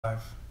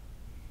Live.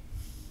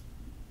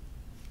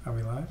 Are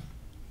we live?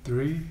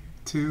 3,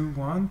 2,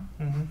 1.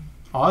 Mm-hmm.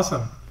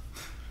 Awesome.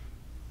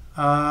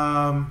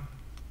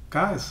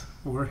 Guys,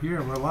 we're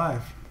here. We're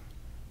live.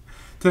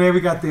 Today we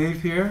got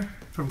Dave here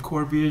from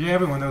Core BJ.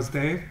 Everyone knows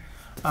Dave.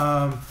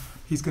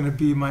 He's going to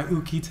be my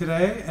Uki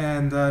today.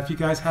 And if you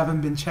guys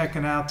haven't been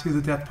checking out To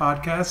The Death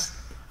podcast,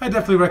 I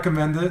definitely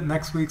recommend it.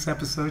 Next week's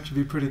episode should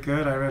be pretty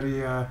good. I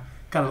already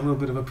got a little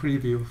bit of a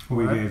preview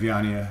for it. We gave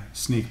Yanni a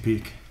sneak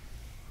peek.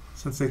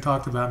 Since they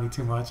talked about me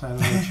too much, I had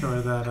to make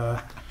sure that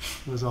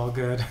it was all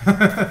good.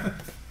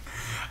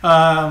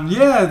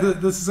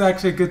 This is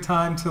actually a good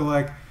time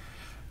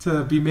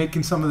to be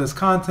making some of this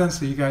content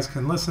so you guys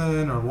can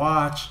listen or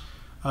watch.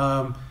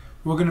 We're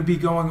going to be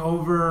going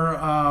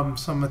over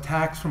some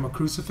attacks from a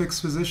crucifix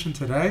position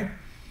today,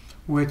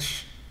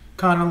 which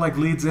kind of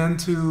leads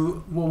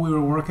into what we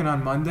were working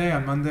on Monday.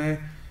 On Monday,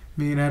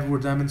 me and Ed were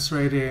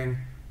demonstrating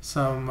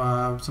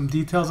some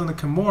details on the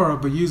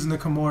kimura, but using the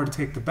kimura to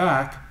take the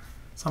back.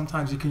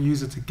 Sometimes you can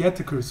use it to get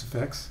the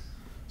crucifix.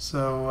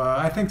 So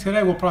I think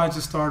today we'll probably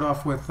just start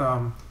off with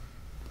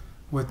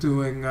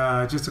doing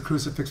just a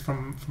crucifix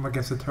from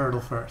against the turtle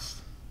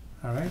first.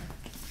 All right.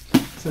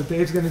 So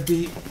Dave's going to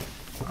be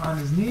on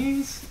his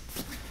knees.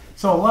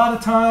 So a lot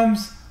of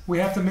times we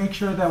have to make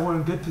sure that we're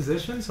in good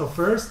position. So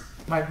first,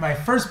 my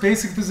first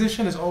basic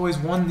position is always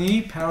one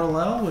knee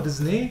parallel with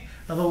his knee,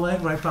 other leg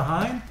right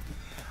behind.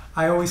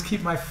 I always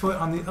keep my foot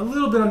a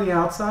little bit on the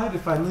outside.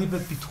 If I leave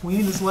it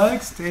between his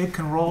legs, Dave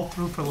can roll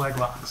through for leg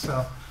lock.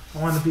 So I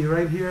want to be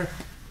right here,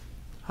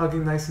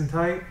 hugging nice and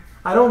tight.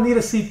 I don't need a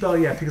seatbelt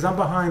yet because I'm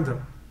behind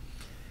him.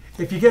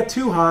 If you get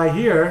too high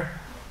here,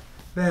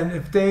 then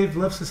if Dave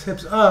lifts his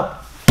hips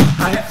up,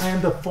 I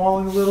end up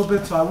falling a little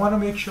bit. So I want to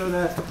make sure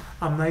that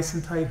I'm nice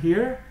and tight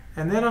here.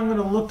 And then I'm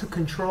going to look to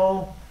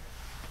control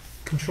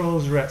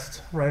his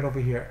wrist right over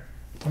here.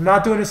 I'm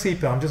not doing a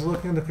seatbelt. I'm just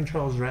looking to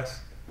control his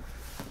wrist.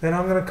 Then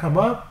I'm going to come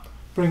up,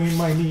 bringing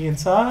my knee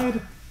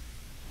inside,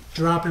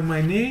 dropping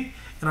my knee,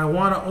 and I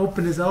want to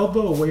open his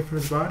elbow away from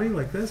his body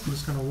like this. I'm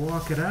just going to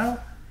walk it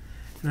out,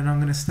 and then I'm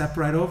going to step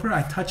right over.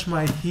 I touch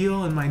my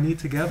heel and my knee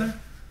together,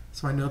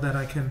 so I know that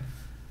I can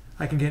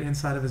get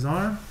inside of his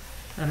arm,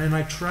 and then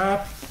I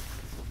trap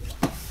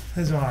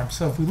his arm.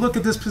 So if we look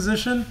at this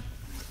position,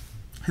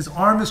 his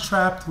arm is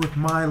trapped with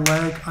my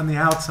leg on the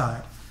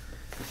outside.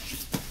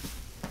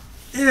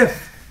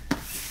 If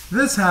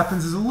this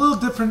happens, is a little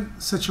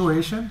different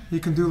situation. You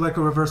can do like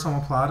a reverse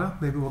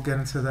omoplata. Maybe we'll get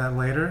into that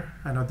later.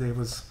 I know Dave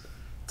was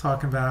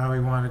talking about how he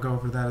wanted to go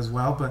over that as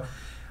well. But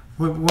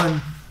when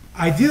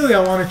ideally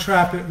I want to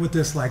trap it with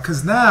this leg,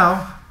 because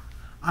now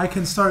I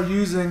can start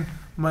using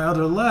my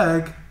other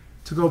leg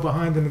to go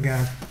behind him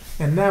again.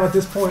 And now at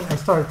this point I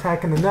start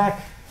attacking the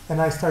neck and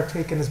I start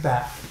taking his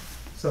back.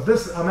 So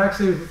this, I'm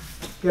actually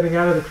getting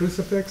out of the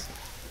crucifix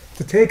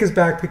to take his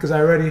back because I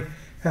already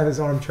have his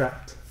arm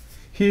trapped.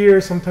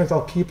 Here, sometimes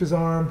I'll keep his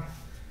arm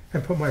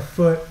and put my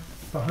foot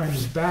behind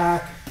his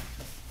back.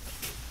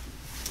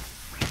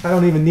 I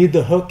don't even need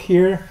the hook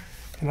here,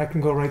 and I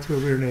can go right to a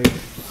rear naked.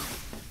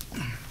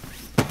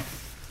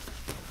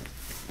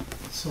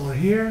 So we're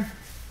here.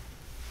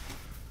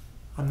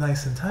 I'm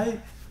nice and tight.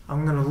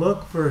 I'm gonna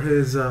look for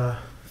his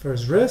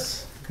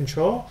wrist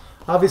control.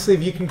 Obviously,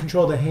 if you can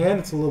control the hand,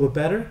 it's a little bit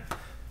better.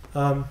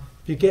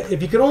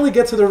 If you can only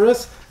get to the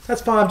wrist,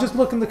 that's fine. I'm just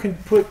looking to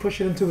push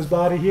it into his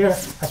body here.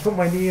 I put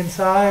my knee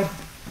inside,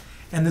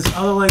 and this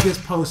other leg is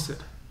posted.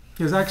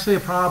 There's actually a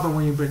problem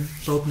when you bring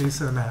both knees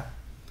to the mat.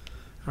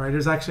 All right,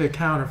 there's actually a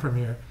counter from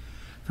here.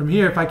 From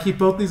here, if I keep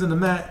both knees on the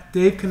mat,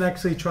 Dave can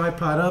actually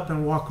tripod up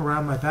and walk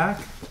around my back,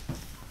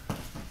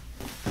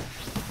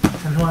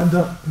 and he'll end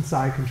up in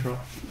side control.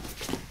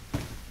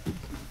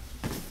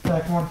 In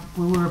fact, when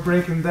we were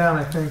breaking down,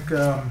 I think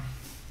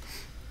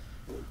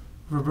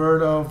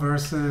Roberto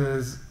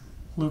versus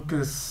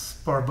Lucas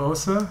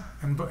Barbosa,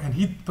 and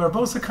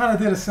Barbosa kind of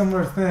did a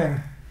similar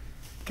thing,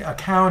 a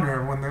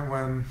counter when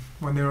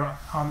they were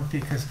on the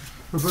feet, because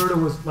Roberto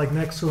was like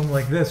next to him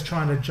like this,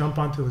 trying to jump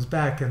onto his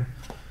back,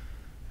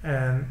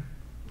 and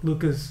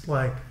Lucas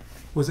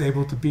was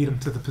able to beat him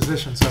to the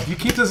position. So if you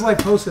keep this leg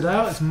posted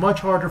out, it's much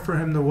harder for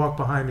him to walk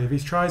behind me. If he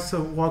tries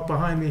to walk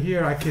behind me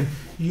here, I can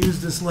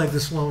use this leg to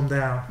slow him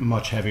down.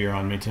 Much heavier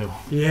on me too.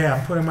 Yeah,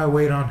 I'm putting my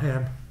weight on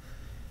him.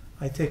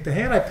 I take the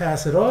hand, I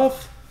pass it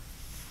off.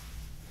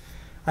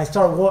 I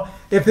start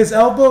if his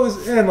elbow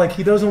is in, like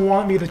he doesn't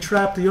want me to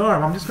trap the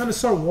arm, I'm just going to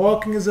start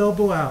walking his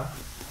elbow out.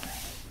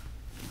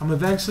 I'm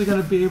eventually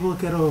going to be able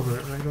to get over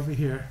it, right over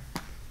here.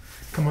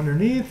 Come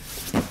underneath,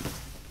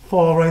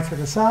 fall right to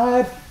the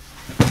side.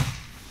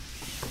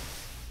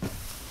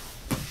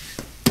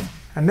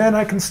 And then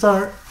I can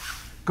start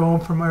going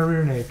for my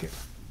rear naked.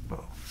 Boom.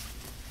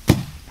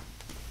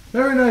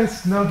 Very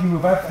nice nogi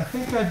move. I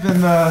think I've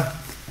been,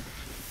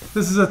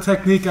 this is a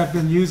technique I've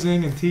been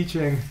using and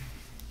teaching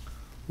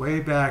way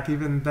back,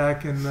 even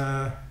back in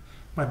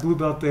my blue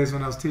belt days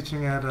when I was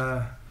teaching at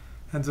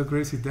Enzo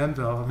Gracie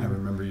Denville. I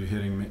remember you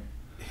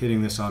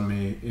hitting this on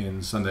me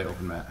in Sunday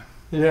open mat.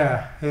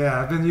 Yeah.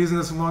 I've been using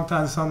this a long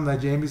time. It's something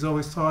that Jamie's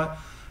always taught.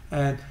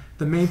 And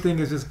The main thing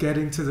is just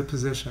getting to the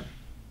position.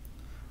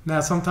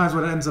 Now, sometimes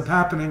what ends up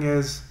happening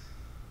is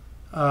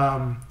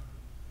the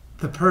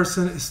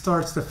person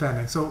starts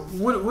defending. So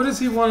what does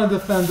he want to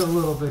defend a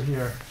little bit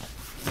here?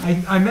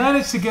 I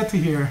managed to get to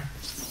here.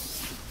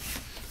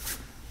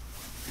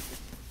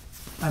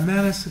 I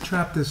managed to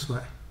trap this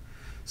way.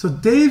 So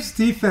Dave's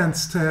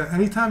defense to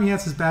anytime he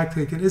has his back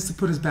taken is to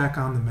put his back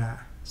on the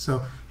mat.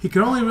 So he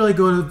can only really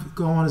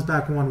go on his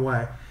back one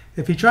way.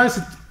 If he tries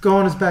to go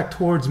on his back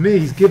towards me,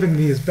 he's giving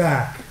me his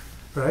back,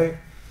 right?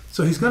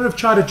 So he's going to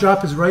try to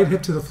drop his right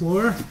hip to the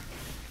floor.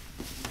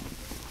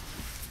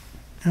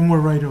 And we're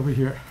right over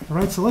here. All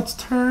right, so let's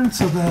turn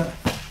so that... I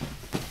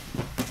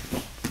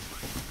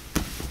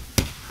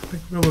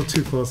think we're a little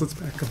too close. Let's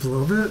back up a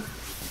little bit.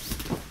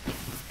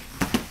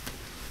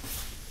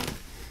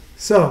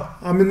 So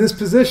I'm in this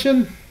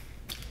position.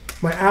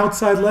 My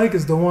outside leg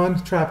is the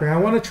one trapping. I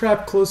want to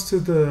trap close to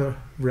the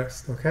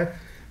wrist, okay?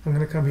 I'm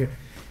going to come here.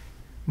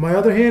 My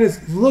other hand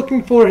is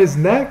looking for his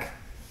neck,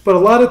 but a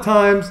lot of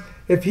times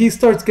if he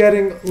starts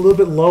getting a little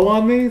bit low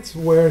on me, it's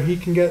where he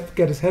can get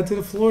his head to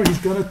the floor. He's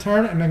going to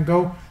turn and then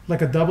go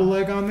like a double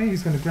leg on me.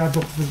 He's going to grab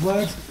both of his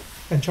legs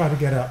and try to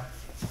get up.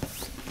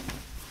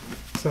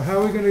 So how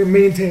are we going to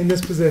maintain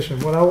this position?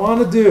 What I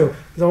want to do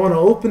is I want to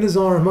open his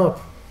arm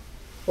up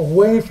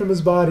away from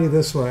his body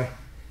this way.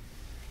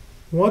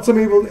 Once I'm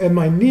able, and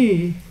my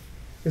knee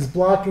is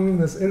blocking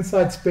this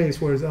inside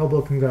space where his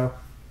elbow can go.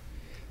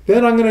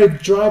 Then I'm going to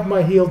drive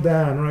my heel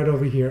down right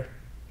over here.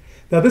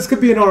 Now this could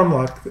be an arm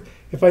lock.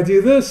 If I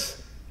do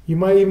this, you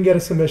might even get a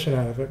submission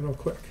out of it real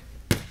quick.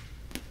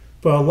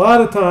 But a lot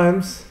of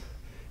times,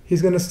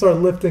 he's going to start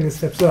lifting his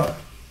hips up.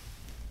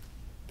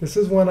 This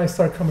is when I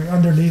start coming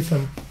underneath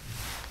him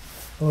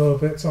a little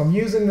bit. So I'm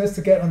using this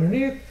to get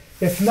underneath.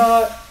 If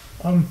not,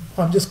 I'm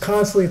just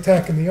constantly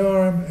attacking the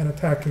arm and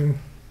attacking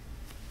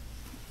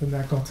the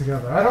neck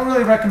altogether. I don't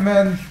really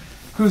recommend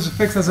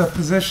Crucifix as a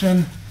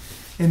position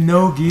in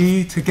no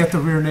gi to get the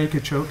rear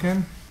naked choke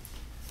in.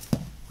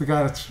 We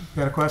got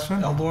a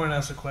question? Lauren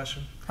asked a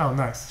question. Oh,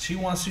 nice. She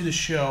wants you to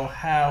show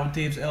how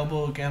Dave's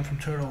elbow again from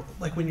Turtle,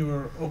 like when you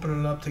were opening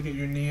it up to get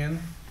your knee in.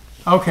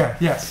 Okay,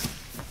 yes.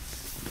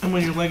 And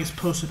when your leg is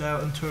posted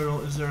out in Turtle,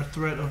 is there a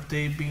threat of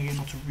Dave being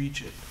able to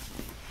reach it?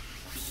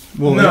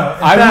 Well, no,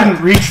 I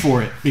wouldn't reach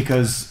for it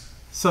because...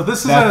 So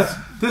this is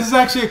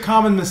actually a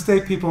common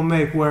mistake people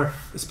make where,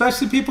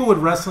 especially people with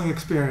wrestling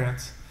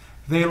experience,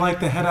 they like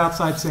the head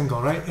outside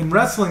single, right? In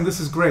wrestling, this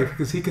is great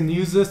because he can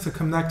use this to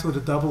connect with a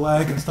double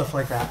leg and stuff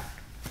like that.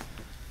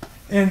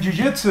 In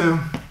jiu-jitsu,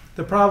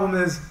 the problem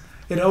is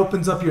it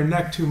opens up your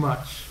neck too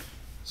much.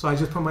 So I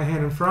just put my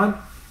hand in front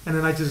and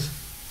then I just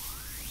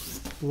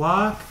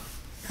block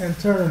and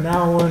turn, and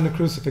now we're in the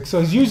crucifix.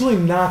 So he's usually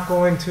not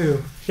going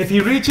to. If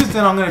he reaches,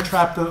 then I'm going to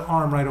trap the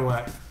arm right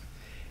away.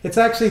 It's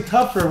actually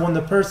tougher when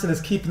the person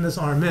is keeping this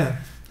arm in.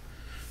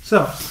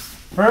 So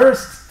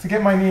first, to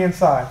get my knee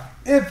inside.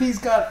 If he's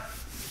got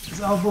his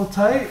elbow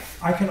tight,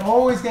 I can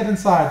always get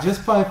inside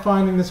just by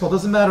finding this hole.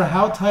 Doesn't matter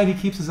how tight he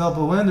keeps his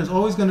elbow in, there's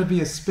always going to be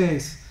a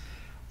space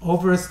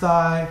over his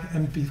thigh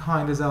and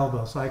behind his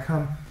elbow. So I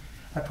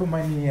put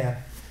my knee in.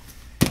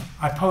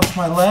 I post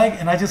my leg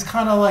and I just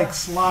kind of like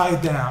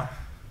slide down.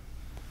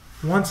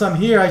 Once I'm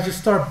here, I just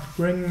start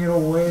bringing it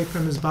away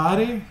from his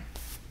body.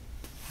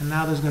 And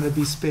now there's going to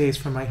be space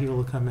for my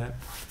heel to come in.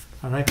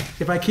 All right.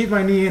 If I keep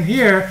my knee in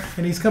here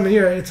and he's coming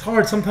here, it's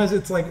hard. Sometimes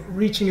it's like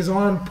reaching his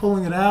arm,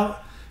 pulling it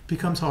out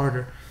becomes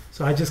harder.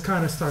 So I just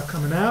kind of start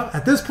coming out.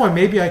 At this point,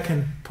 maybe I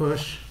can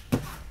push.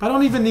 But I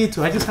don't even need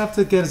to. I just have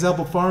to get his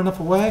elbow far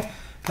enough away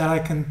that I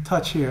can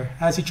touch here.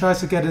 As he tries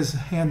to get his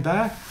hand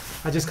back,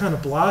 I just kind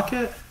of block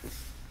it.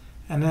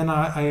 And then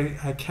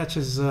I catch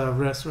his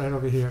wrist right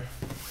over here.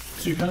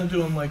 So you're kind of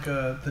doing like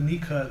the knee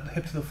cut,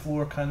 hip to the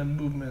floor kind of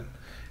movement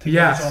to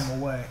yes. get his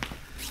arm away.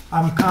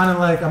 I'm kind of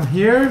like, I'm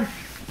here.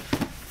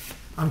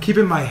 I'm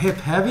keeping my hip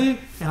heavy,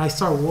 and I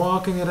start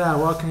walking it out,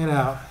 walking it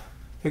out.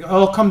 It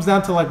all comes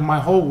down to like my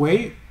whole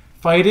weight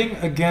fighting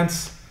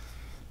against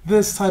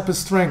this type of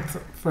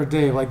strength for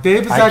Dave. Like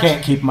Dave is I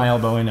can't keep my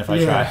elbow in if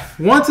I try.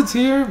 Once it's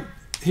here,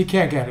 he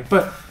can't get it.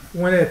 But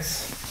when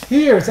it's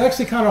here, it's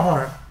actually kind of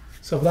hard.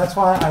 So that's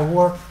why I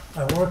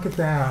work it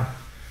down,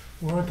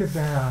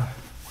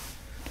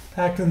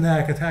 attack the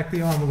neck, attack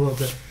the arm a little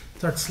bit,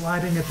 start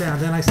sliding it down.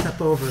 Then I step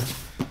over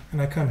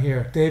and I come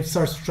here. Dave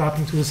starts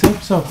dropping to his hip,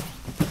 so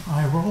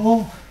I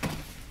roll,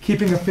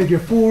 keeping a figure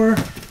four,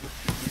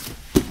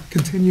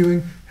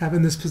 continuing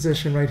having this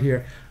position right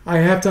here. I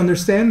have to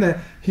understand that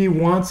he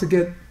wants to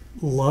get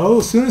low.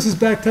 As soon as his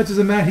back touches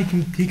the mat,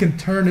 he can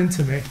turn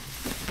into me.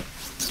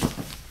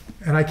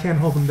 And I can't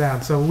hold him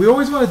down. So we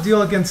always want to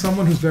deal against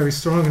someone who's very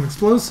strong and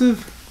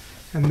explosive,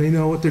 and they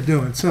know what they're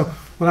doing. So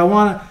what I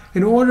want to,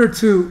 in order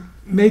to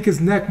make his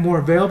neck more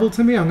available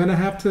to me, I'm going to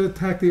have to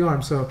attack the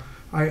arm. So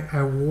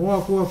I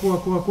walk,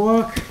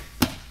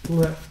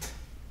 lift.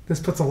 This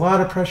puts a lot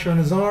of pressure on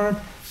his arm.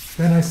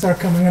 Then I start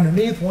coming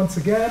underneath once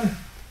again.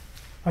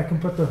 I can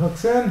put the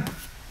hooks in.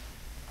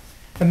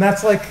 And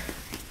that's like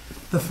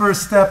the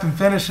first step in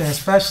finishing,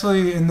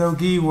 especially in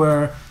no-gi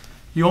where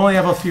you only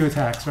have a few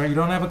attacks, right? You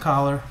don't have a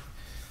collar.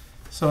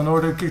 So in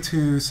order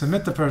to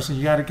submit the person,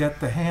 you got to get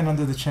the hand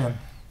under the chin.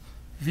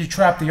 If you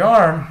trap the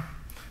arm,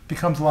 it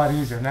becomes a lot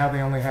easier. Now they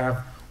only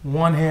have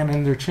one hand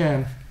in their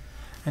chin,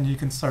 and you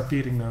can start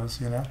beating those,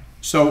 you know?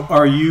 So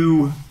are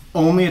you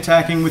only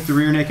attacking with the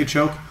rear naked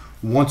choke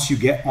once you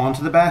get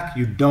onto the back?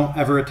 You don't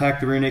ever attack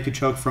the rear naked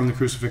choke from the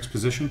crucifix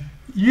position?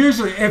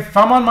 Usually, if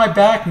I'm on my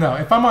back, no.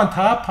 If I'm on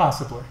top,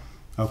 possibly.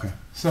 Okay.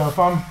 So if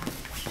I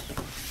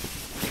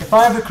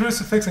have the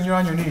crucifix and you're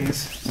on your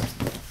knees,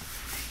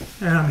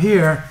 and I'm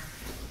here,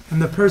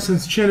 and the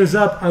person's chin is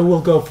up, I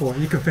will go for it.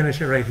 You can finish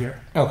it right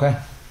here. Okay.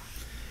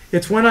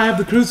 It's when I have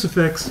the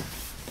crucifix,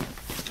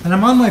 and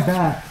I'm on my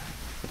back.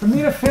 For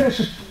me to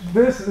finish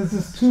this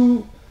is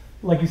too,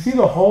 like you see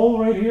the hole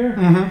right here?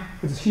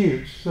 Mm-hmm. It's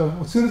huge. So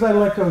as soon as I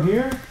let go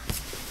here,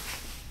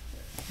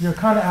 you're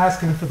kind of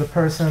asking for the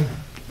person.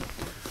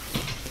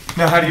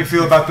 Now, how do you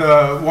feel about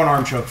the one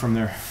arm choke from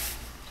there?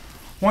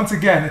 Once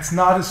again, it's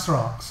not as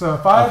strong. So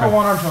if I have Okay. a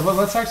one arm choke,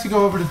 let's actually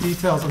go over the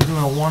details of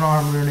doing a one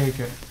arm rear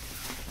naked.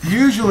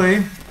 Usually,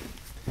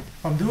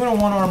 if I'm doing a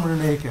one arm rear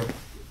naked,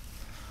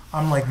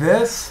 I'm like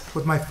this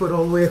with my foot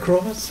all the way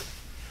across.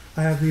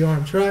 I have the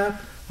arm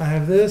trap. I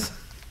have this.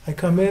 I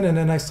come in and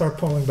then I start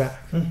pulling back.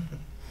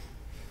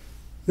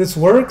 This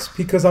works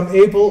because I'm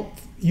able,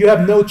 you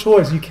have no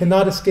choice. You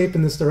cannot escape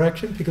in this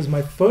direction because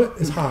my foot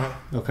is high.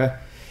 Okay.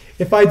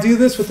 If I do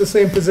this with the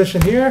same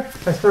position here,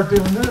 I start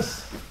doing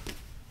this,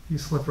 you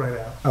slip right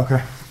out.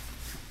 Okay.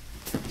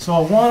 So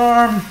a one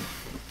arm,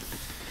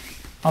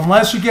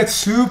 unless you get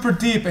super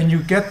deep and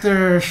you get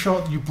their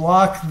shoulder, you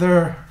block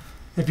their,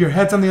 if your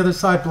head's on the other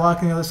side,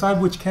 blocking the other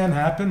side, which can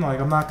happen. Like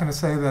I'm not going to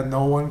say that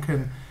no one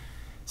can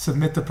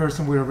submit the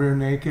person with a rear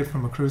naked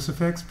from a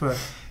crucifix, but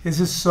it's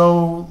just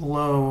so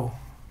low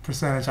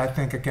percentage, I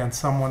think, against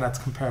someone that's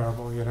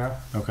comparable, you know?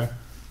 Okay.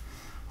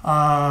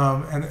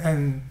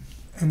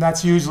 And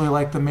that's usually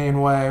like the main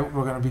way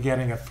we're going to be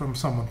getting it from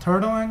someone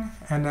turtling,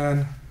 and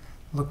then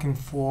looking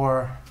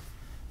for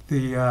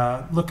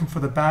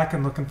the back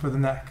and looking for the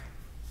neck.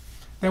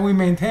 Then we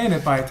maintain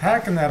it by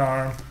attacking that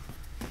arm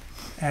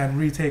and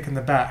retaking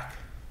the back.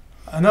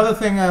 Another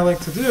thing I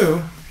like to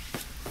do,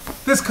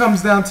 this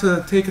comes down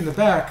to taking the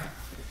back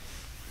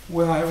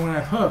when I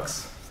have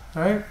hooks,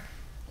 right?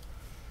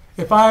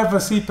 If I have a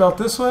seatbelt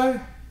this way,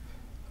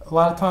 a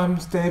lot of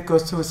times Dave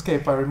goes to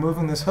escape by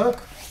removing this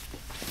hook,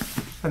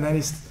 and then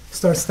he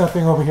starts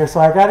stepping over here. So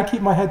I got to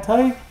keep my head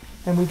tight,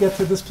 and we get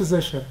to this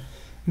position.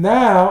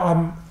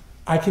 Now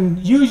I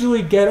can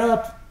usually get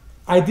up.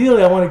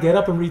 Ideally, I want to get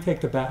up and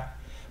retake the back.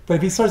 But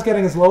if he starts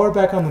getting his lower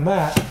back on the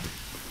mat,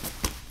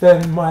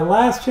 then my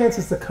last chance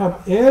is to come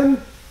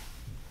in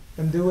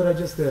and do what I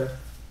just did.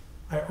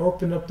 I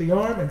open up the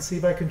arm and see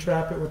if I can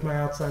trap it with my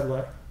outside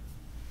leg.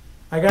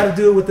 I got to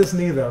do it with this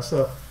knee though.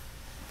 So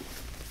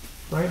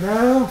right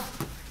now,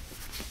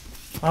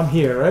 I'm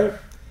here, right?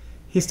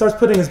 He starts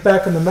putting his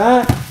back on the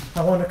mat.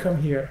 I want to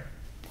come here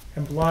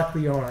and block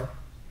the arm.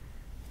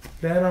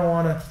 Then I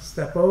want to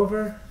step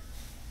over,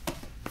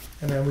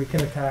 and then we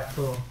can attack,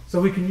 boom.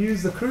 So we can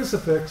use the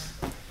crucifix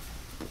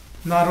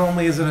not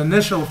only as an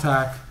initial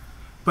attack,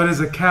 but as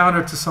a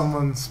counter to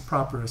someone's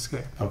proper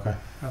escape. Okay.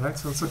 All right,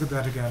 so let's look at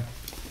that again.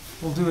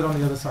 We'll do it on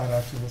the other side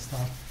actually this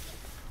time.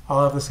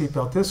 I'll have the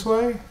seatbelt this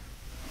way.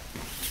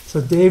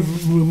 So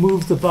Dave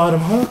removes the bottom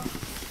hook.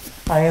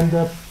 I end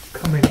up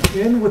coming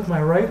in with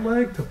my right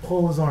leg to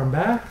pull his arm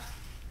back.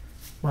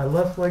 My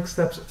left leg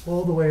steps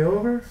all the way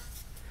over,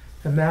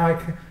 and now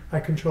I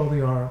control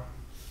the arm.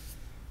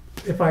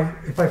 If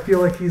I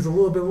feel like he's a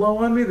little bit low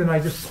on me, then I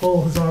just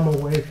pull his arm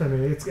away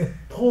from me. It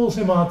pulls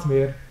him onto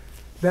me.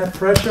 That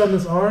pressure on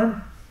his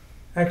arm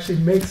actually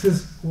makes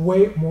his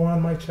weight more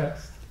on my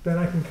chest. Then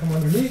I can come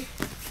underneath.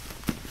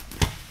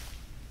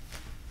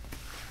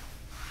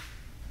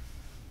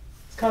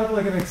 It's kind of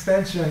like an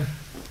extension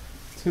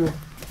to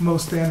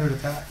most standard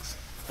attacks.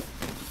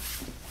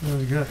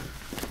 Really good.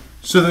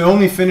 So the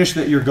only finish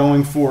that you're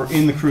going for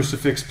in the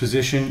crucifix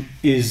position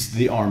is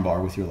the arm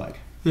bar with your leg?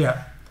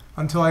 Yeah,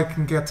 until I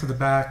can get to the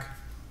back,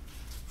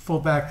 full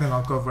back, then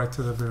I'll go right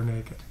to the rear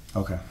naked.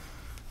 Okay.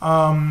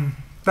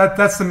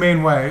 That's the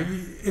main way.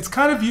 It's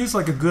kind of used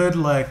like a good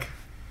like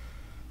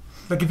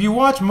if you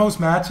watch most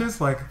matches,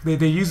 like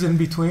they use it in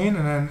between,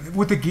 and then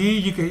with the gi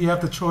you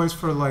have the choice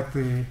for like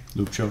the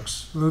Loop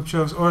chokes. or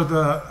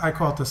I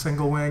call it the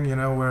single wing, you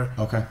know, where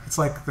Okay. it's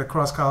like the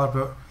cross collar,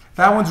 but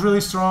that one's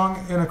really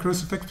strong in a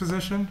crucifix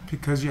position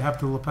because you have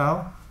the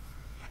lapel,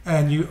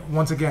 and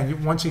once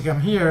you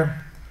come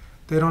here,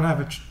 they don't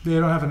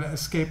have an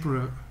escape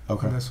route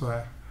Okay. in this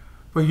way.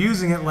 But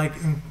using it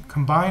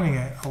combining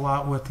it a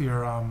lot with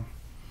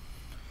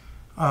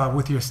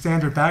your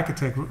standard back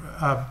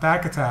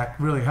attack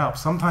really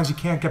helps. Sometimes you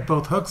can't get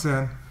both hooks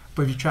in,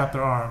 but you trap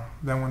their arm.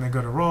 Then when they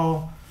go to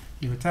roll,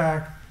 you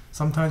attack.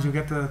 Sometimes you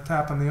get the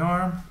tap on the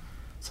arm.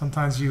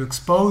 Sometimes you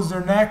expose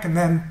their neck and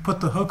then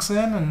put the hooks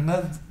in, and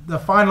the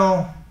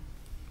final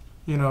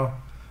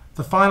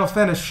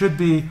finish should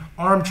be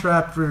arm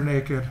trapped, rear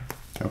naked.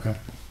 Okay.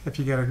 If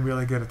you get a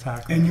really good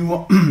attack. And you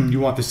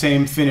want the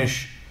same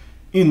finish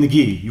in the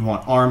gi. You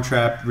want arm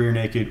trapped, rear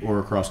naked, or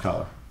a cross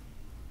collar.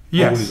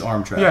 Yes. hold his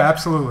arm trapped. Yeah,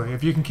 absolutely.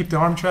 If you can keep the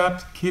arm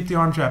trapped, keep the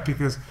arm trapped,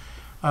 because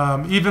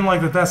even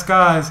like the best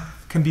guys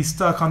can be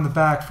stuck on the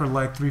back for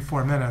like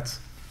 3-4 minutes.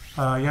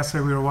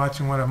 Yesterday we were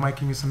watching one of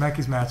Mikey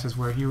Musameki's matches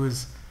where he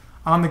was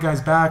on the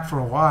guy's back for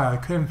a while. He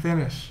couldn't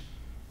finish.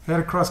 He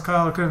had a cross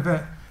collar, couldn't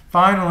finish.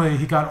 Finally,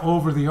 he got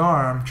over the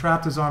arm,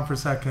 trapped his arm for a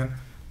second,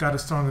 got a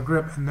stronger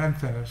grip, and then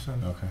finished.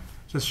 And Okay.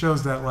 just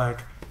shows that like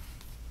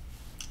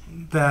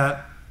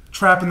that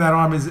trapping that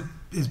arm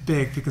is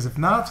big, because if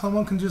not,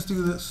 someone can just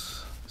do this.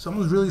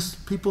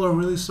 People are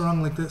really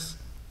strong like this,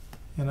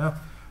 you know.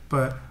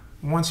 But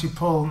once you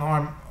pull an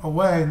arm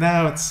away,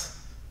 now it's,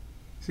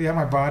 see how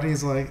my body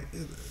is like,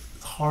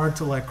 it's hard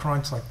to like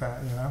crunch like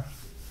that, you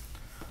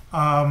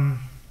know.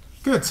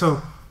 Good.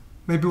 So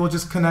maybe we'll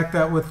just connect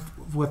that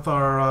with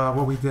our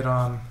what we did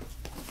on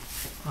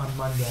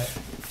Monday.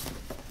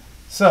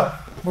 So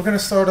we're gonna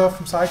start off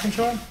from side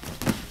control.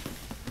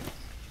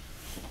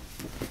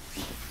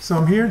 So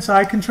I'm here in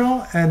side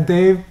control, and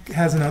Dave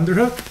has an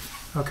underhook.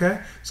 Okay,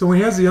 so when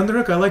he has the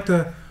underhook, I like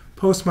to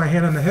post my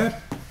hand on the hip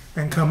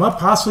and come up,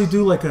 possibly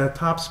do like a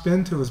top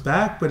spin to his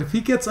back. But if he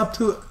gets up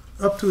to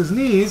his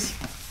knees,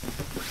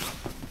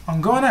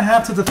 I'm going to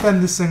have to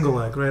defend this single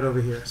leg right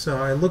over here. So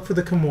I look for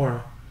the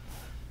kimura.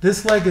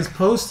 This leg is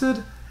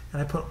posted,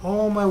 and I put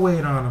all my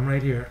weight on him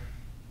right here.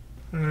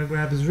 I'm going to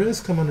grab his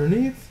wrist, come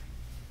underneath,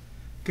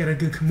 get a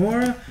good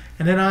kimura,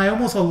 and then I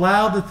almost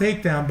allow the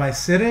takedown by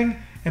sitting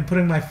and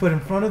putting my foot in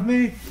front of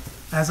me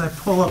as I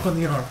pull up on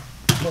the arm.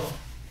 Pull.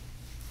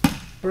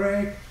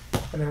 Break,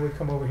 and then we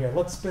come over here.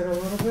 Let's spin a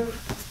little bit.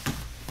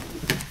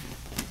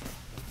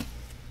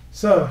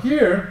 So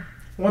here,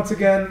 once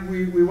again,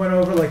 we went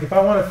over, like, if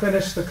I want to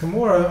finish the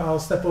kimura, I'll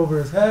step over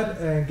his head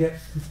and get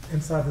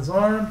inside his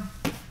arm,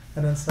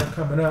 and then start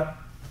coming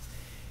up.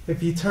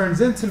 If he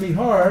turns into me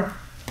hard,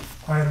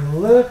 I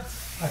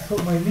lift, I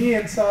put my knee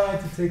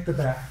inside to take the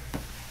back.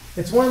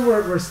 It's when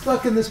we're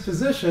stuck in this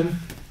position,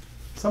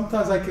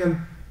 sometimes I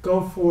can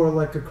go for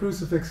like a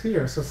crucifix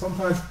here. So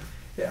sometimes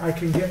I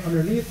can get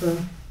underneath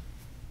them,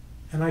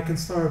 and I can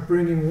start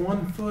bringing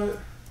one foot,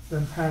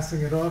 then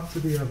passing it off to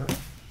the other.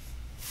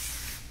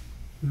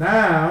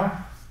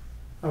 Now,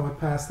 I would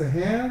pass the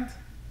hand,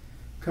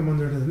 come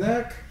under the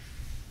neck,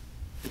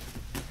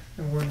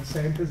 and we're in the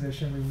same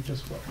position we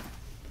just were.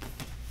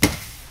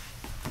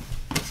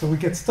 So we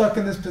get stuck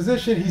in this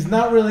position. He's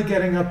not really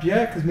getting up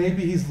yet, because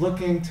maybe he's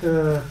looking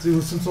to do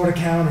some sort of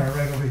counter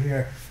right over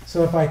here.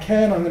 So if I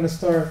can, I'm going to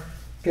start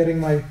getting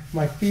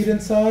my feet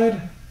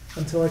inside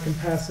until I can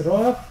pass it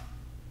off.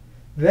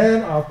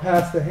 Then I'll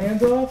pass the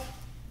hand off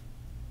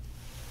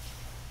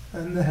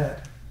and the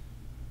head.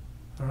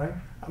 All right?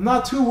 I'm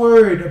not too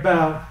worried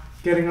about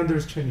getting under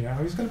his chin yet.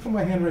 I'm just going to put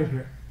my hand right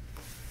here.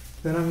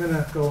 Then I'm going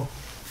to go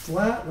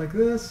flat like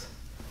this,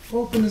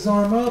 open his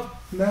arm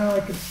up. Now I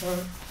can start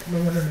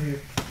coming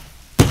underneath.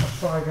 I'm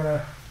probably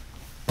going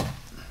to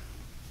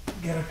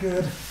get a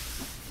good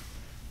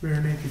rear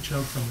naked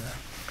choke from there.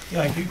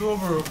 Yeah, can you go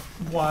over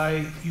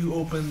why you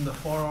open the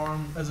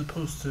forearm as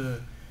opposed to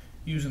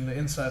using the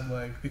inside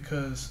leg?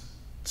 Because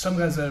some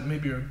guys that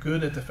maybe are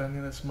good at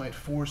defending this might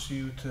force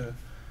you to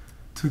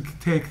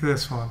take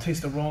this one.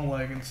 Taste the wrong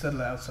leg instead of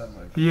the outside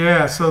leg.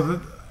 Yeah, so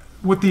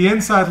with the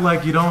inside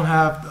leg, you don't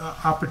have the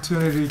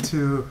opportunity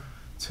to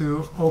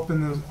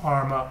open the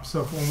arm up.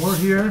 So when we're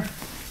here,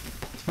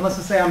 let's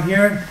just say I'm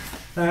here,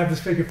 and I have this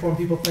figure four, and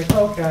people think,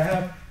 oh, okay, I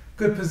have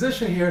good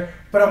position here,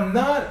 but I'm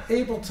not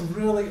able to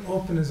really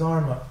open his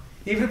arm up.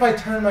 Even if I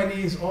turn my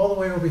knees all the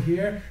way over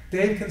here,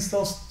 Dave can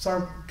still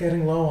start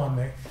getting low on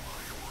me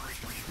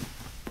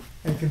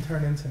and can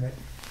turn into me.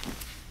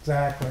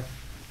 Exactly.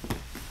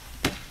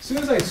 As soon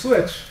as I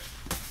switch,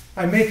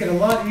 I make it a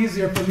lot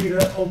easier for me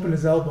to open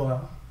his elbow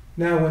out.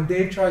 Now, when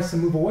Dave tries to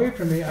move away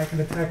from me, I can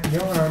attack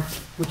the arm,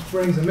 which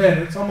brings him in.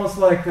 It's almost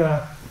like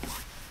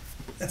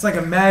it's like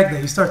a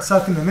magnet. You start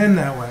sucking them in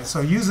that way.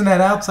 So using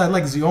that outside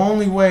leg is the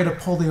only way to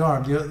pull the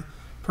arm. The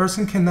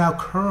person can now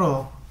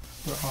curl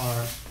the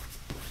arm.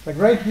 Like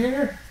right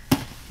here,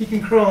 he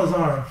can curl his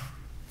arm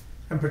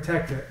and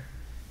protect it.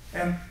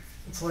 And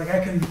it's like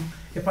I can,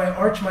 if I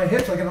arch my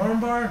hips like an arm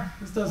bar,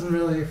 this doesn't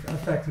really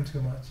affect him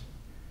too much.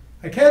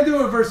 I can do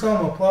a reverse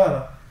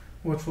omoplata,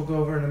 which we'll go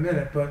over in a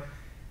minute, but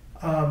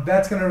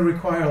that's going to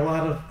require a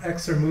lot of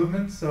extra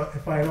movement. So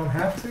if I don't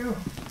have to,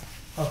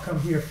 I'll come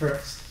here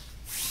first.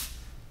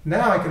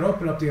 Now I can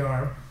open up the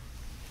arm.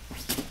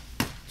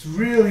 It's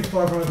really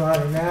far from my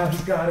body. Now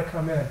he's got to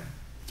come in.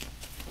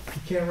 He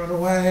can't run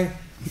away.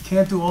 He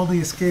can't do all the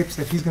escapes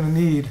that he's going to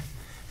need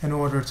in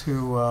order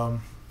to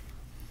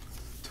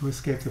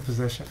escape the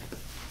position.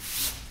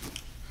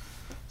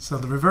 So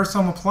the reverse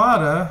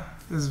omoplata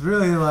is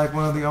really like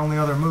one of the only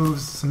other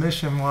moves,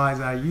 submission-wise,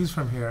 I use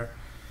from here.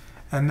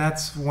 And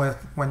that's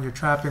when you're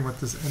trapping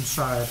with this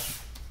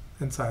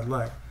inside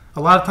leg.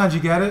 A lot of times you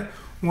get it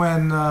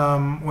when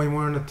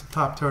we're in the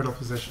top turtle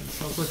position.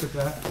 So let's look at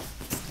that.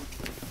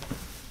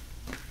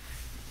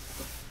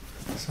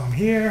 So I'm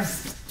here,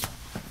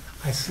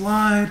 I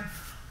slide,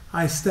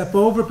 I step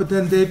over, but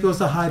then Dave goes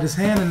to hide his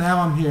hand, and now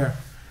I'm here.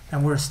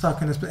 And we're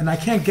stuck in this, and I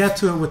can't get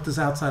to it with this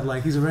outside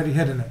leg. He's already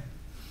hitting it.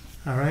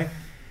 All right.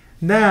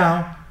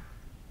 Now,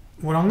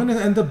 what I'm going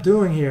to end up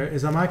doing here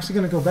is I'm actually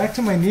going to go back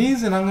to my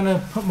knees and I'm going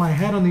to put my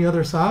head on the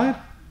other side,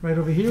 right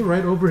over here,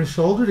 right over his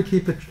shoulder to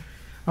keep it.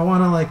 I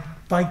want to like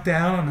bite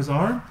down on his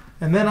arm,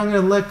 and then I'm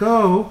going to let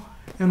go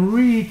and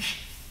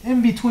reach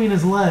in between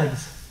his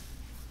legs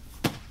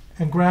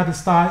and grab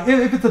his thigh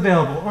if it's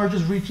available, or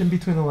just reach in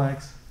between the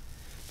legs.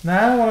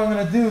 Now what I'm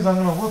going to do is I'm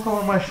going to look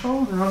over my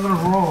shoulder and I'm going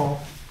to roll.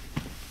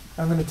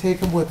 I'm going to take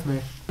him with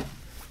me.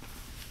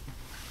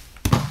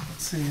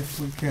 Let's see if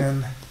we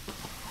can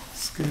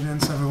scoot in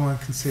so everyone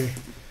can see.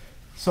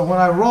 So when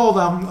I rolled,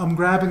 I'm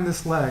grabbing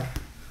this leg.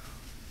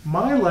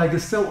 My leg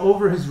is still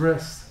over his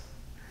wrist,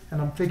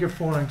 and I'm figure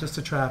fouring just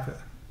to trap it.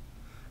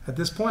 At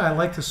this point, I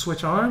like to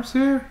switch arms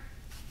here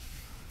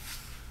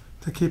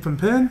to keep him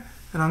pinned,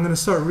 and I'm going to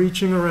start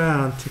reaching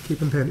around to keep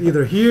him pinned,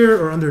 either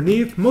here or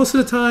underneath. Most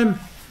of the time,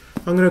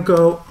 I'm going to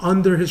go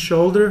under his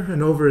shoulder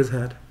and over his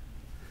head.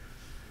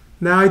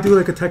 Now I do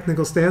like a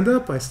technical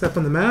stand-up. I step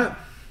on the mat,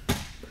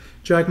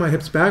 drag my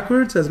hips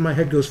backwards as my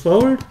head goes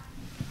forward,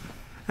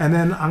 and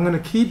then I'm going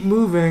to keep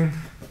moving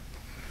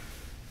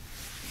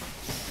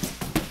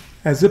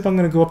as if I'm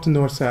going to go up to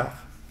north-south.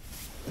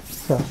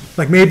 So,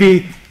 like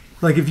maybe,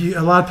 like if you,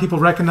 a lot of people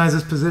recognize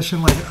this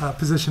position, like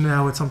position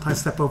now, I would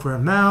sometimes step over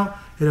him now.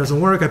 It doesn't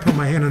work. I put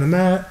my hand on the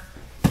mat.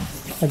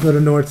 I go to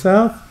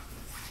north-south.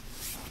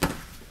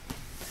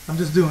 I'm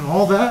just doing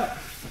all that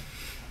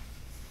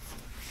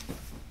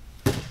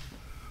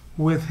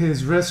with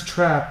his wrist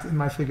trapped in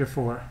my figure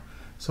four.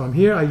 So I'm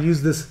here. I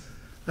use this.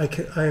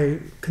 I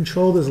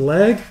control this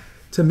leg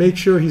to make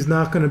sure he's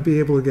not going to be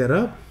able to get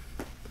up.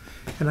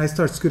 And I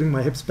start scooting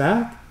my hips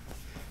back,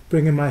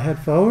 bringing my head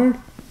forward.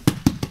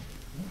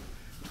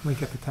 Let me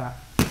get the tap.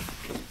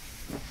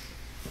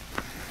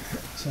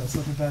 So let's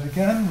look at that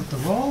again with the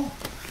roll.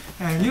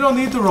 And you don't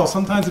need to roll.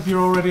 Sometimes if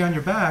you're already on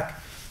your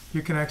back,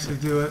 you can actually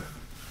do it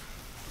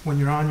when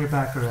you're on your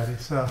back already.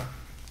 So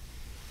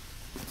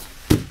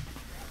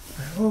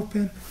I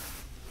open.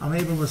 I'm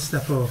able to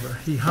step over.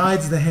 He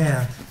hides the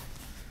hand.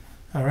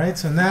 All right,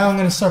 so now I'm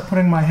going to start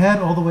putting my head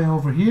all the way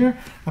over here.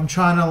 I'm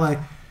trying to like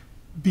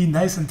be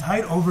nice and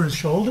tight over his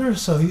shoulder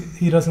so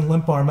he doesn't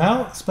limp arm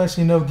out,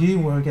 especially no gi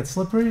where it gets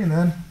slippery. And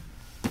then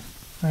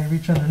I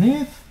reach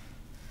underneath.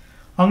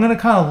 I'm going to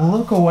kind of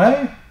look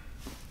away,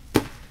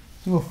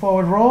 do a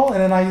forward roll,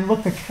 and then I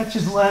look to catch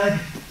his leg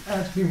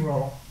as we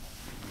roll.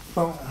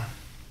 Boom.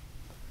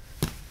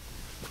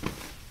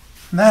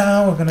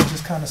 Now we're going to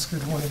just kind of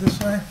scoot away this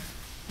way.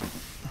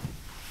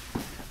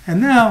 And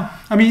now,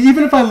 I mean,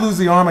 even if I lose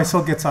the arm, I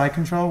still get side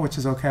control, which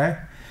is okay.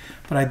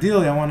 But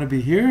ideally, I want to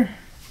be here.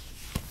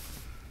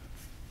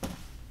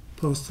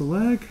 Post the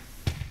leg.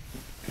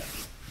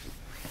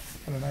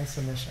 And a nice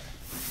submission.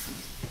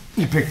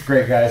 You picked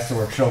great guys to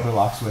work shoulder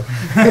locks with.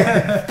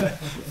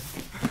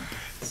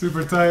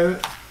 Super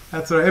tight.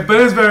 That's all right. But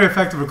it is very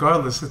effective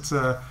regardless. It's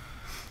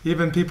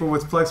even people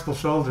with flexible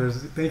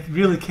shoulders, they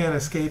really can't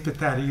escape it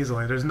that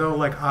easily. There's no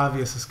like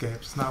obvious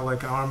escapes. It's not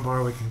like an arm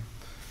bar we can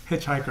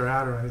hitchhike her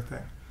out or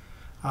anything.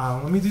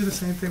 Let me do the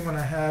same thing when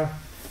I have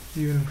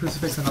you in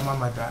Crucifix and I'm on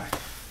my back.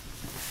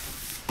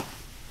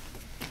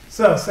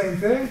 So, same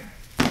thing.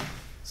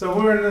 So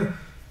we're in the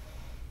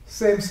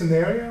same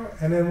scenario,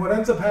 and then what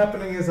ends up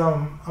happening is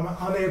I'm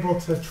unable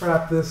to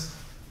trap this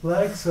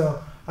leg,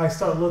 so I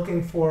start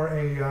looking for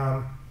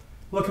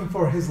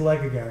his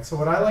leg again. So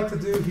what I like to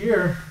do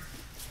here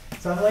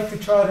is I like to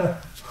try to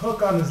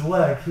hook on his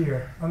leg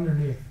here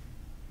underneath,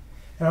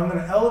 and I'm going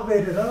to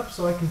elevate it up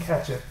so I can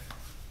catch it.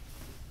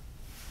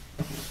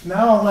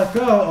 Now I'll let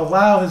go,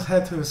 allow his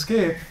head to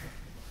escape,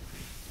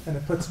 and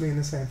it puts me in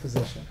the same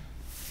position.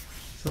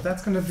 So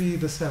that's going to be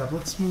the setup.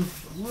 Let's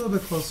move a little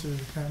bit closer to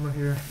the camera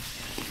here.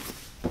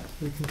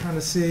 We can kind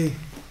of see.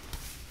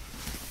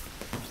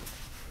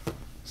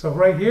 So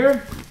right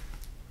here,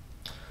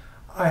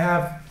 I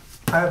have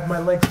my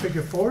legs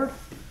figure forward,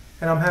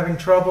 and I'm having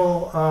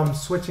trouble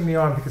switching the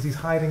arm because he's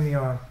hiding the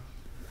arm.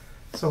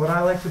 So what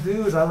I like to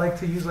do is I like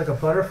to use like a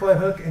butterfly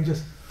hook and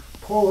just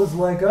pull his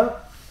leg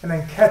up and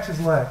then catch his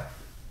leg.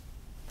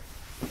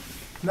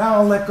 Now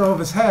I'll let go of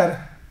his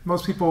head.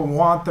 Most people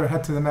want their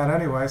head to the mat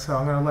anyway, so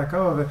I'm going to let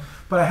go of it.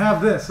 But I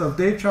have this, so if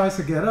Dave tries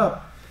to get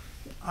up,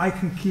 I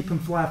can keep him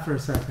flat for a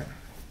second.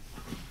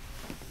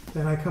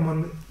 Then I come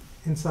on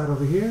inside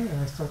over here,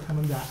 and I start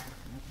coming back.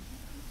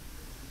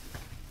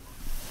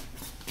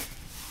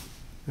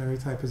 Very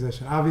tight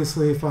position.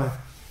 Obviously, if I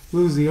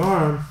lose the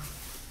arm,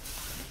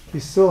 you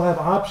still have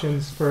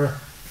options for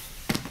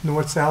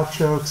north-south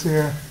chokes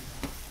here.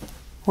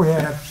 We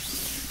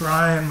have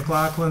Brian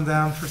McLaughlin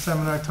down for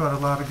seminar. Taught a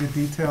lot of good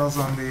details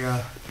on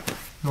the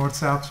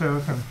north-south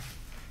choke, and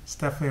it's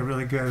definitely a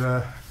really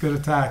good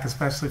attack,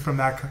 especially from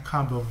that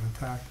combo of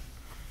attack.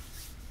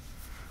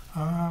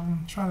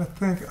 Trying to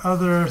think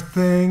other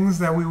things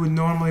that we would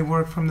normally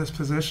work from this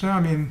position. I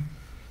mean,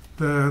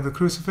 the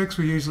crucifix,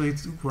 we usually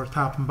work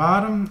top and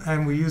bottom,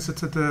 and we use it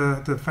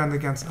to defend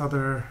against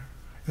other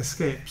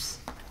escapes.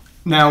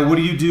 Now, what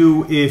do you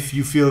do if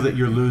you feel that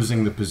you're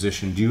losing the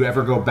position? Do you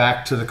ever go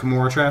back to the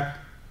kimura trap?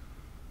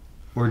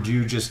 Or do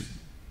you just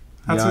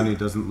Yanni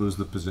doesn't lose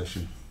the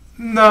position.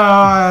 No,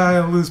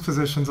 I lose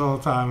positions all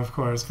the time, of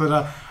course.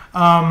 But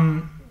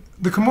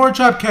the kimura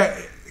trap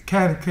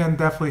can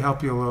definitely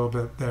help you a little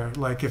bit there.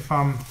 Like if we're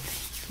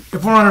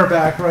on our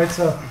back, right?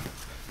 So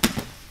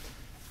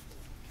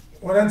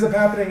what ends up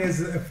happening is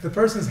if the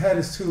person's head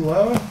is too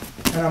low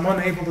and I'm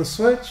unable to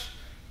switch,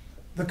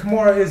 the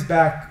kimura is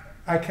back.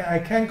 I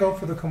can go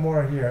for the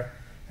kimura here,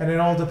 and it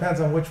all depends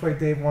on which way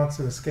Dave wants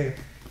to escape.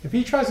 If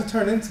he tries to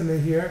turn into me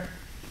here,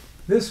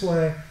 this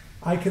way,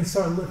 I can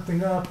start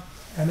lifting up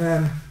and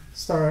then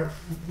start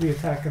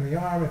re-attacking the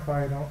arm if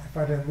I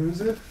didn't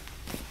lose it.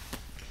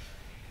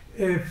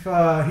 If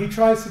he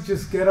tries to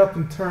just get up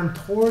and turn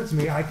towards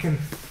me, I can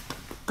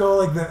go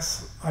like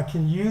this. I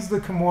can use the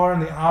kimura in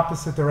the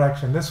opposite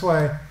direction. This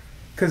way,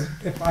 because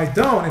if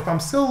I'm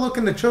still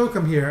looking to choke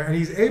him here and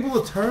he's able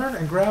to turn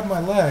and grab my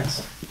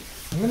legs,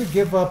 I'm going to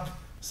give up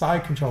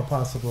side control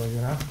possibly,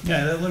 you know?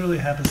 Yeah, that literally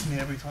happens to me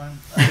every time.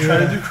 I try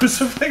to do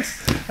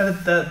crucifix, and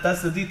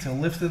that's the detail,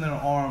 lifting their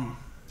arm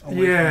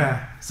away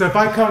Yeah. So if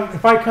I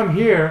come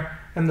here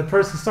and the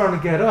person's starting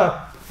to get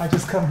up, I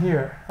just come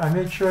here. I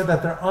make sure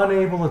that they're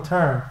unable to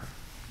turn.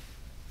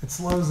 It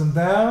slows them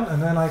down,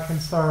 and then I can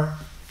start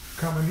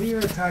coming here,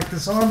 attack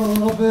this arm a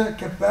little bit,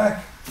 get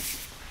back.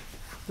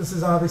 This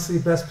is obviously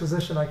the best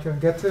position I can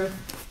get to.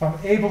 I'm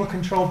able to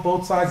control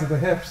both sides of the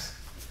hips.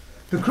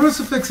 The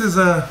crucifix is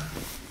a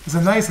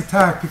nice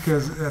attack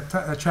because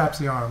it traps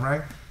the arm,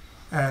 right?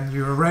 And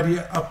you're already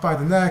up by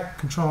the neck,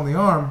 controlling the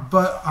arm,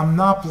 but I'm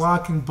not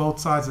blocking both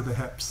sides of the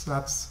hips.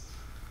 That's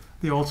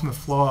the ultimate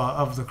flaw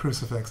of the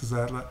crucifix, is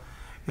that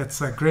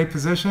it's a great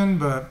position,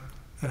 but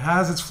it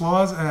has its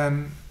flaws,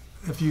 and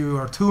if you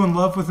are too in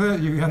love with it,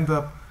 you end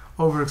up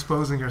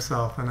overexposing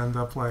yourself and end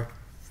up like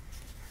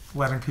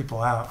letting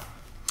people out.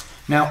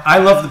 Now, I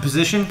love the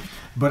position,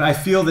 but I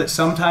feel that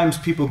sometimes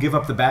people give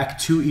up the back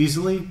too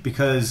easily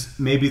because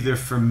maybe they're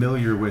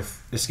familiar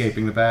with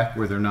escaping the back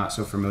where they're not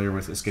so familiar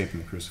with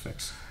escaping the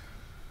crucifix.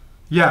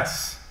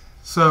 Yes.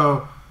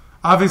 So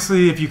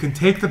obviously if you can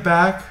take the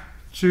back,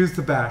 choose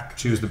the back.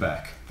 Choose the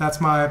back. That's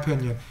my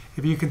opinion.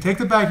 If you can take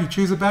the back, you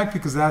choose the back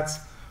because that's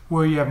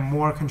where you have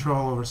more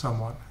control over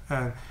someone.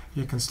 And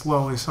you can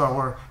slowly start,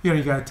 or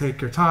you got to take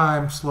your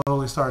time,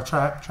 slowly start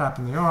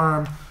trapping the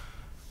arm,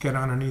 get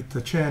underneath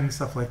the chin,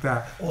 stuff like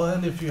that. Well,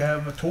 and if you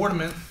have a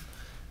tournament,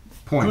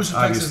 Points,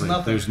 crucifix is obviously.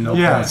 nothing. There's no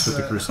Yes. points with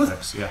the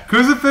crucifix. Yeah.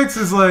 Crucifix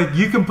is like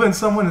you can put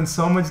someone in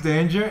so much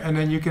danger, and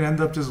then you can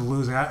end up just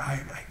losing. I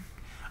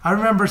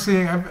remember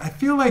seeing. I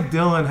feel like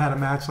Dylan had a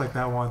match like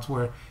that once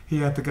where he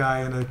had the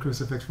guy in a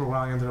crucifix for a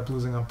while. He ended up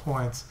losing on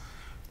points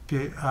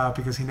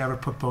because he never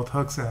put both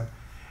hooks in,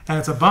 and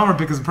it's a bummer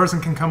because the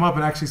person can come up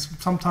and actually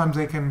sometimes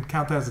they can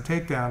count that as a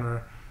takedown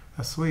or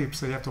a sweep.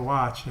 So you have to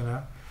watch,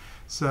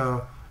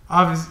 So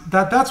obviously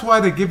that's why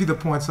they give you the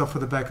points up for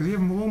the back because you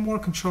have a little more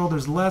control.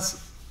 There's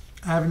less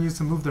avenues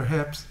to move their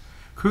hips.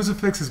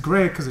 Crucifix is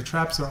great because it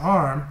traps their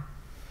arm.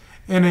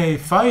 In a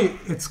fight,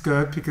 it's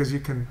good because you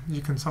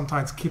can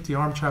sometimes keep the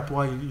arm trapped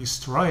while you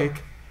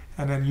strike,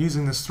 and then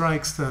using the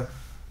strikes to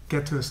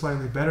get to a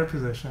slightly better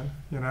position.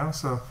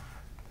 So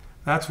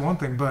that's one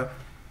thing. But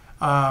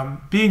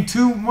being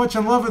too much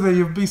in love with it,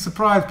 you'll be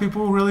surprised.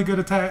 People who are really good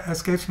at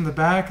escapes from the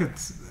back,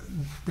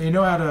 they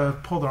know how to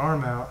pull their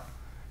arm out,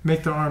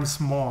 make their arm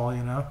small.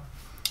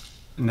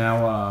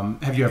 Now,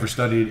 have you ever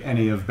studied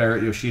any of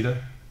Barrett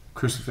Yoshida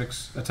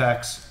crucifix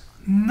attacks?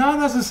 Not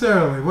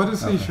necessarily. What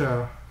does he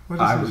show?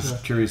 I was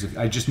curious.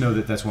 I just know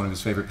that that's one of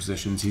his favorite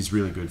positions. He's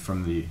really good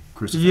from the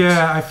crucifix.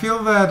 Yeah, I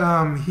feel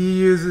that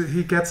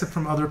he gets it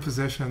from other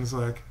positions,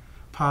 like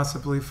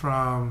possibly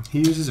from... He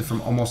uses it from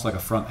almost like a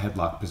front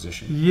headlock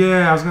position.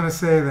 Yeah, I was going to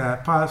say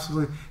that,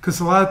 possibly. Because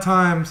a lot of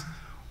times,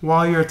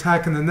 while you're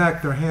attacking the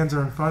neck, their hands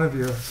are in front of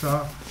you.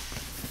 So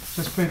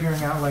just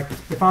figuring out, like,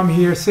 if I'm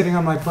here sitting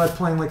on my butt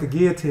playing like a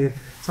guillotine,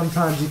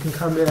 sometimes you can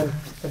come in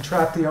and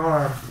trap the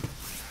arm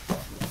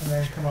and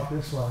then come up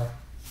this way.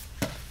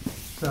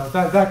 So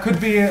that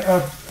could be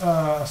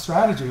a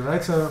strategy,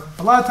 right? So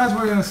a lot of times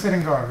we're in a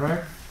sitting guard,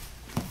 right?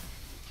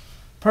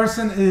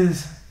 Person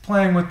is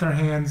playing with their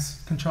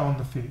hands, controlling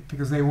the feet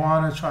because they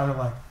want to try to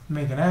like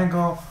make an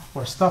angle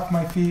or stuff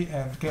my feet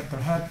and get their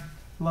head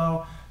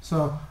low.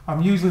 So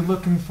I'm usually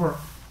looking for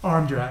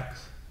arm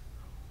drags.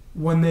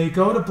 When they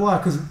go to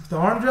block, because the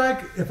arm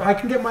drag, if I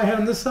can get my head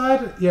on this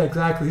side, yeah,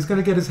 exactly. He's going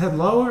to get his head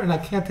lower and I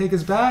can't take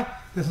his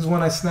back. This is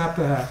when I snap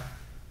the head.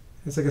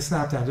 It's like a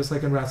snap down, just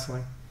like in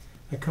wrestling.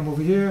 I come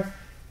over here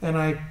and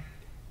I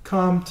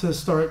come to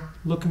start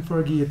looking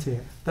for a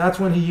guillotine. That's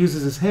when he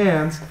uses his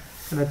hands,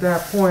 and at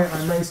that point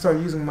I may start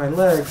using my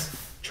legs.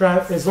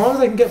 As long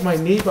as I can get my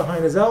knee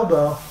behind his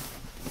elbow,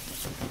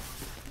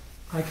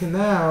 I can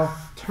now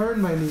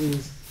turn my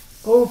knees,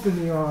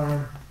 open the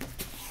arm,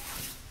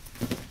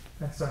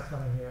 and start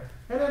coming here.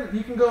 And then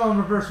you can go in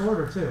reverse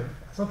order too.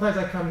 Sometimes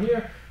I come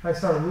here, I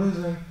start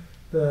losing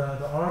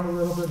the arm a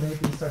little bit,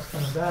 maybe he starts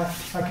coming back.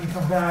 I can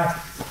come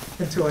back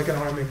into like an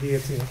arm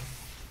guillotine.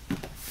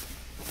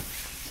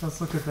 So let's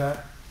look at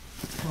that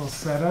little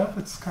setup.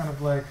 It's kind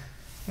of like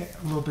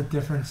a little bit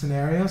different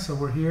scenario. So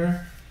we're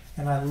here,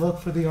 and I look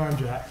for the arm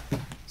jack.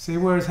 See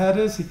where his head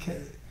is?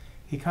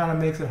 He kind of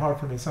makes it hard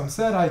for me. So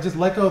instead, I just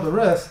let go of the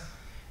wrist,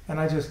 and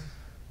I just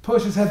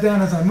push his head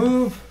down as I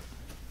move.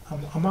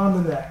 I'm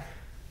on the neck.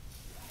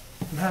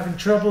 I'm having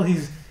trouble.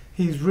 He's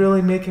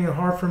really making it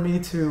hard for me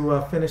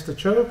to finish the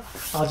choke.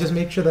 I'll just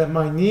make sure that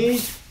my knee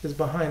is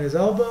behind his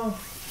elbow.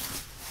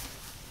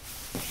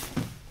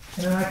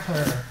 And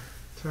I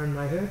turn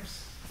my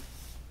hips,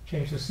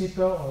 change the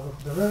seatbelt, I'll look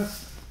at the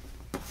wrist.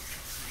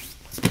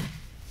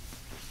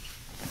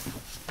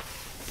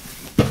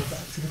 Go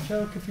back to the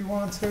choke if you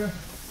want to.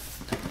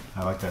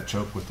 I like that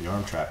choke with the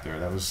arm trap there.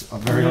 That was a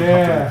very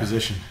uncomfortable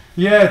position.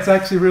 Yeah, it's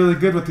actually really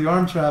good with the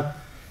arm trap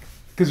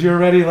because you're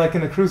already like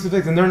in a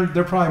crucifix, and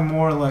they're probably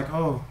more like,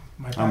 oh,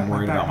 my back, I'm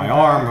worried my back, about my back,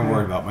 arm. yeah. I'm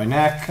worried about my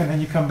neck. And then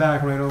you come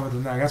back right over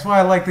the neck. That's why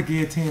I like the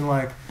guillotine,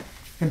 like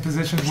in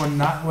positions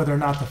where they're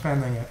not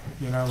defending it.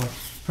 You know, like,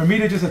 for me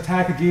to just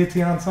attack a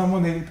guillotine on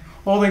someone,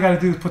 all they got to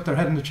do is put their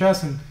head in the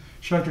chest and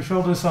shrug their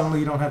shoulders. Suddenly,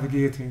 you don't have the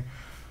guillotine.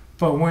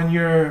 But when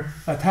you're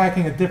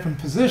attacking a different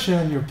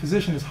position, your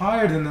position is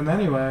higher than them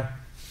anyway.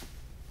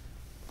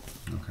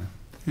 Okay.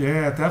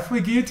 Yeah,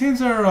 definitely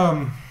guillotines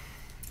are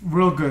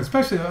real good,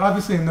 especially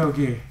obviously in no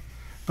gi.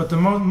 But the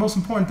most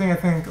important thing I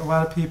think a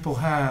lot of people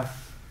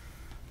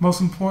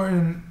most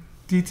important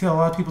detail a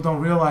lot of people don't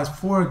realize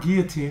for a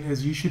guillotine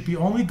is you should be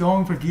only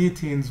going for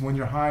guillotines when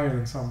you're higher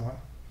than someone.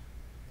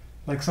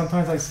 Like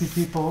sometimes I see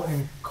people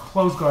in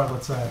close guard,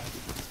 let's say.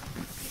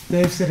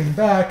 Dave's sitting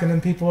back and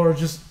then people are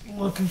just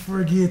looking for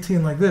a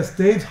guillotine like this.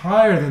 Dave's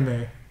higher than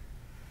me.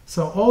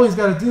 So all he's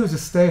got to do is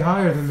just stay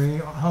higher than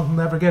me. I'll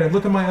never get it.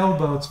 Look at my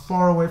elbow. It's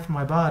far away from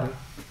my body.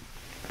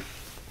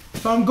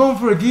 So I'm going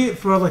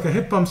for like a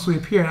hip bump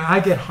sweep here, and I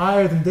get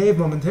higher than Dave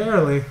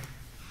momentarily.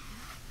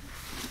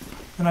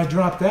 And I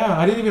drop down.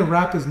 I didn't even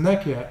wrap his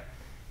neck yet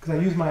because I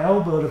used my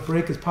elbow to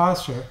break his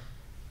posture.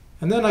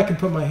 And then I can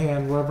put my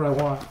hand wherever I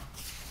want.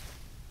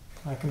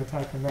 I can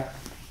attack the neck.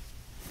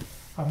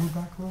 I'll move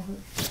back a little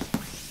bit.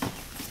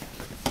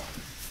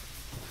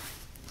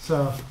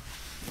 So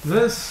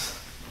this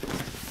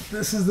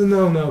is the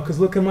no-no because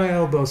look at my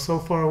elbow, so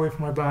far away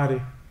from my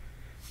body.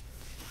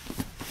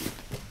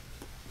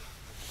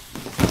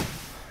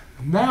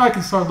 Now I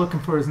can start looking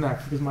for his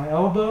neck because my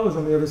elbow is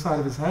on the other side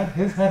of his head.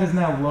 His head is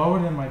now lower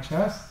than my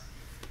chest.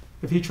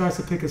 If he tries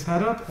to pick his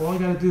head up, all I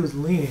got to do is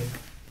lean.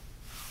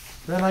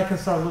 Then I can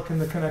start looking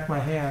to connect my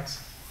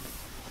hands.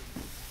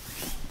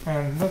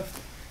 And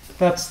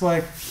that's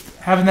like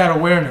having that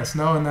awareness,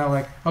 knowing that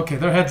like, okay,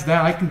 their head's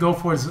down, I can go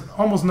for it. It's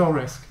almost no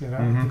risk, you know, I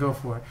can go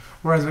for it.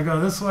 Whereas I go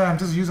this way, I'm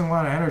just using a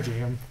lot of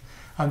energy.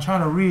 I'm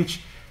trying to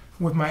reach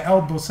with my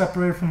elbow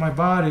separated from my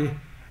body,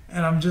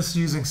 and I'm just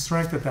using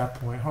strength at that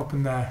point,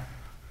 hoping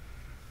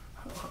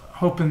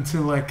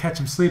to like catch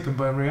him sleeping.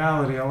 But in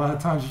reality, a lot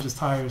of times you just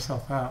tire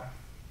yourself out.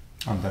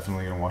 I'm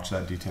definitely going to watch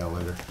that detail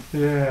later.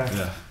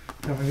 Yeah.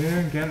 Coming in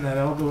and getting that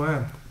elbow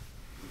in.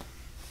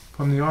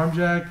 From the arm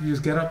jack, you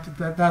just get up.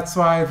 That's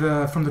why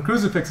from the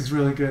crucifix is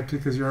really good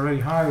because you're already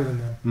higher than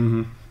them.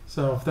 Mm-hmm.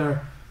 So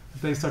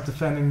if they start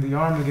defending the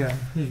arm again,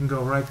 you can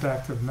go right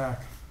back to the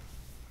neck.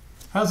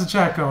 How's the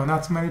chat going?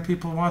 Not too many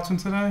people watching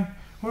today?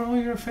 Where are all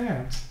your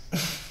fans?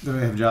 They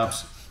have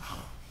jobs.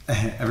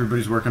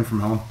 Everybody's working from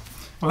home.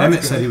 Well,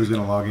 Emmett said he was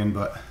going to log in,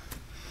 but...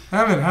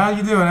 Emmett, how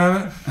you doing,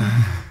 Emmett?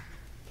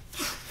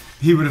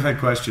 He would have had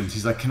questions.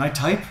 He's like, can I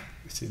type?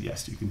 I said,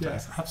 yes, you can type.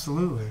 Yes,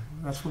 absolutely.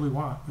 That's what we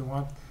want. We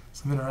want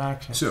some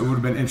interaction. So it would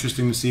have been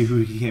interesting to see who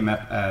he came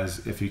up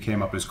as, if he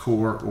came up as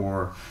core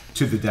or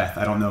to the death.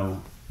 I don't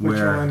know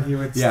where. Which one he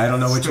would I don't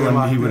know which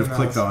one he would have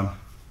clicked on.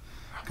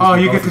 Oh,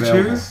 you get to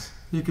choose?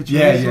 You could choose?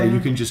 Yeah, you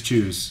can just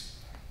choose.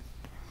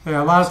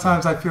 Yeah, a lot of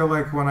times I feel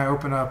like when I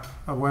open up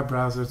a web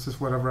browser, it's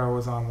just whatever I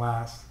was on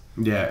last.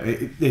 Yeah,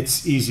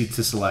 it's easy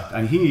to select.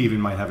 And he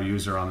even might have a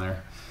user on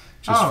there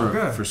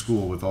just for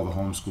school with all the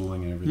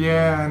homeschooling and everything.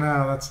 Yeah, I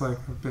know. That's like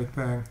a big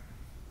thing.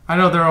 I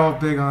know they're all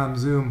big on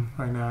Zoom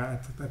right now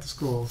at the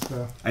schools.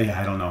 So. Yeah,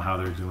 I don't know how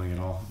they're doing it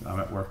all. I'm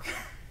at work.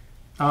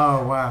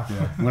 Oh, wow.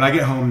 Yeah. When I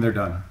get home, they're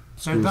done.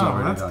 They're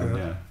done. That's done. good.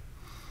 Yeah.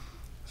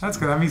 That's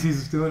good. That means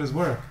he's doing his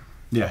work.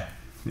 Yeah.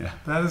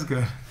 That is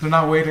good. They're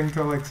not waiting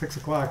until like 6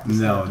 o'clock.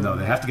 No,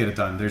 they have to get it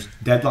done. There's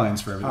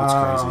deadlines for everything. It's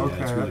crazy. Okay,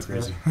 Yeah, it's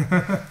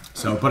really crazy.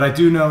 So, but I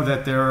do know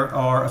that there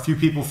are a few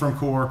people from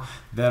Core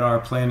that are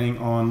planning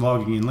on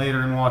logging in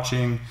later and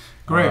watching.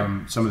 Great.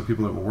 Some of the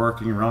people that were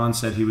working, Ron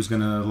said he was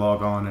going to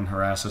log on and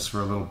harass us for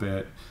a little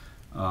bit.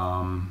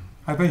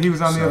 I think he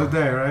was on the other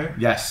day, right?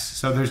 Yes.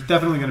 So there's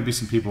definitely going to be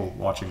some people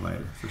watching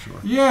later, for sure.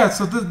 Yeah,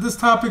 so this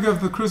topic of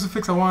the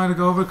crucifix I wanted to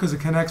go over because it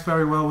connects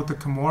very well with the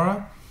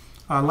kimura.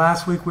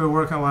 Last week we were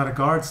working a lot of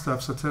guard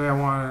stuff, so today I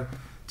wanted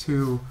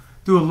to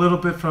do a little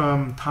bit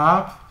from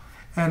top.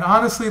 And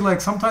honestly, like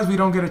sometimes we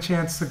don't get a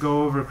chance to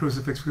go over a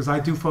crucifix because I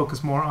do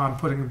focus more on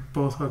putting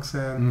both hooks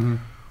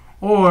in.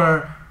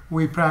 Or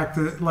we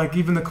practice, like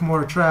even the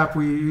kimura trap,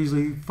 we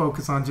usually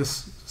focus on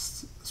just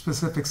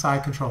specific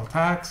side control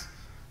attacks.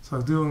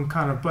 So doing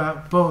kind of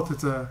both,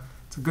 it's a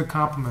good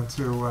complement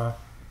to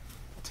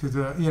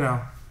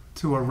the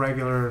to a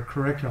regular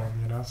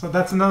curriculum, So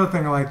that's another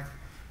thing I like.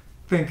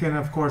 thinking,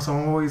 of course,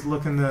 I'm always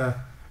looking to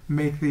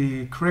make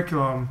the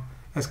curriculum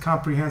as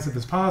comprehensive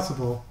as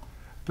possible,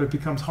 but it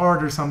becomes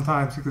harder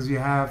sometimes because you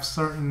have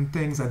certain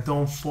things that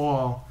don't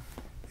fall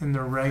in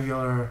the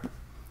regular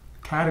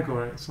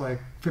categories. Like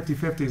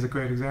 50-50 is a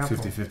great example.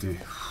 50-50.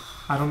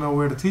 I don't know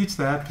where to teach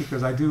that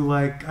because I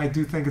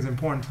do think it's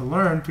important to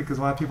learn because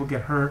a lot of people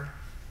get hurt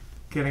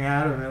getting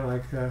out of it.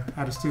 Like I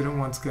had a student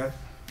once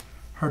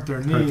hurt their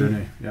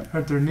knee.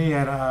 Hurt their knee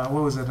at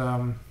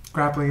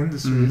Grappling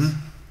Industries.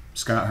 Mm-hmm.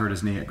 Scott hurt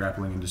his knee at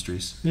Grappling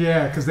Industries.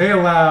 Yeah, because they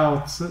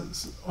allow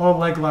all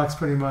leg locks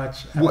pretty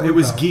much. Well, it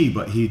was gi,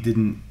 but he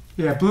didn't.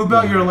 Yeah, blue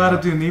belt, you're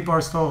allowed to do knee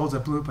bar stall holds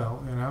at blue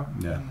belt, you know?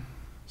 Yeah.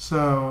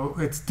 So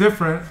it's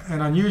different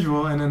and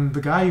unusual. And then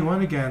the guy he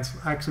went against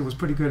actually was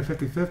pretty good at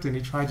 50-50, and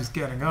he tried just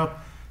getting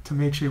up to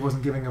make sure he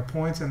wasn't giving up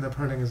points, ended up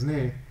hurting his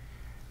knee.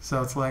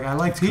 So it's like, I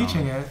like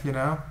teaching it, you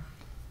know?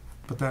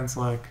 But then it's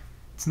like,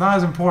 it's not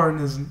as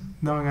important as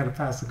knowing how to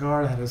pass the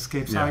guard, how to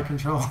escape side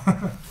control.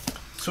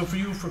 So for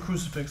you, for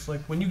Crucifix, like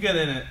when you get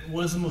in it,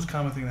 what is the most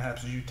common thing that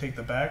happens? You take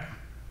the back?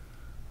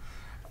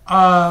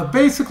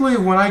 Basically,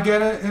 when I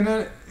get it in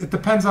it, it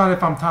depends on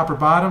if I'm top or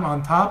bottom.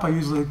 On top, I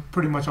usually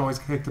pretty much always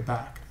take the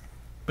back.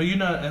 But you're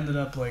not ended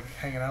up like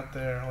hanging out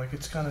there. Like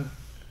it's kind of.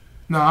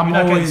 No, I'm you're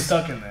not always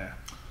getting stuck in there.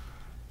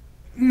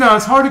 No,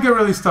 it's hard to get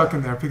really stuck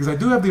in there because I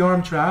do have the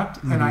arm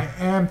trapped and I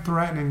am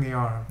threatening the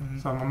arm. Mm-hmm.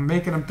 So I'm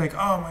making them think,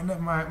 oh,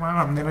 my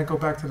arm. And then I go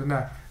back to the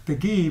neck. The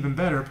gi, even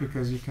better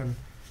because you can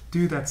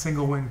do that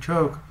single wing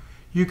choke.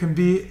 You can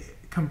be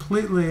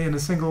completely in a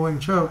single wing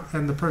choke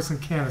and the person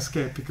can't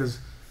escape because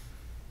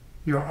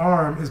your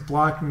arm is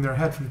blocking their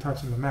head from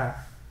touching the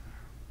mat.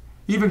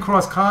 Even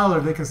cross collar,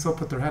 they can still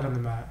put their head on the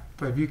mat.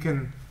 But if you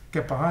can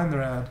get behind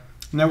their head.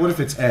 Now, what if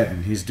it's Ed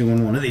and he's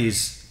doing one of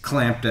these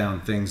clamp down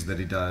things that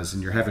he does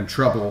and you're having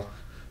trouble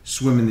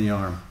swimming the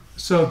arm?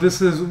 So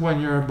this is when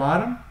you're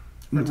bottom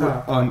or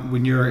top?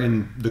 When you're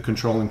in the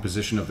controlling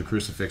position of the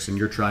crucifix and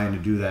you're trying to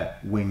do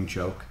that wing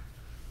choke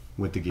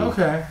with the gi.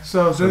 Okay,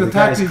 so the the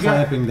guy's tactic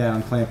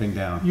clamping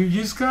down. You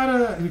just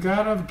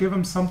gotta give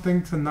them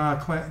something to not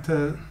clamp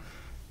to.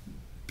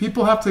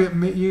 People have to.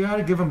 You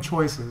gotta give them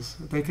choices.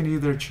 They can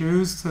either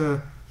choose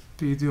to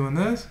be doing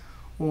this,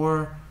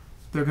 or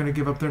they're gonna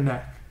give up their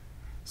neck.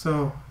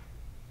 So,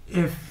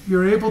 if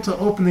you're able to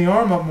open the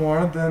arm up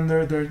more, then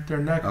their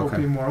neck will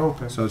be more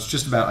open. So it's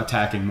just about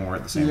attacking more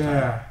at the same time.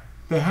 Yeah,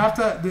 they have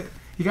to.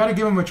 You got to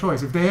give them a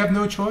choice. If they have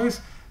no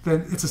choice,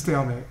 then it's a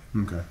stalemate.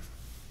 Okay.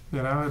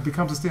 You know, it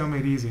becomes a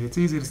stalemate easy. It's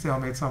easy to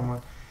stalemate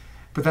someone,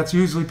 but that's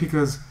usually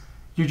because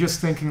you're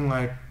just thinking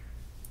like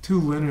too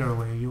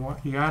linearly.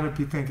 You got to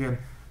be thinking,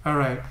 all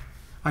right,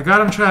 I got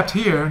them trapped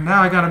here.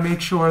 Now I got to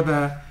make sure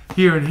that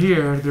here and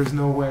here, there's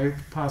no way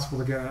possible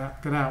to get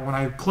out. When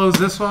I close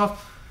this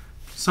off,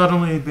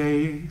 suddenly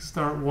they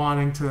start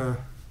wanting to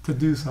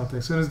do something.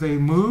 As soon as they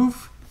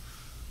move,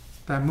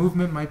 that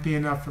movement might be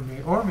enough for me.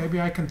 Or maybe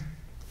I can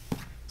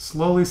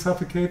slowly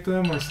suffocate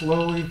them or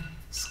slowly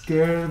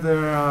scare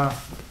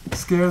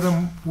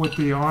them with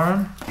the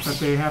arm that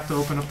they have to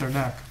open up their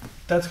neck.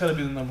 That's got to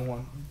be the number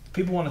one.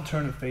 People want to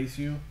turn and face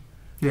you.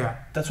 Yeah.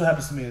 That's what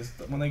happens to me is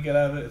when they get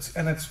out of it,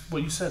 and it's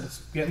what you said,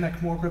 it's getting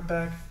that more grip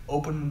back,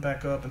 opening them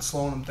back up, and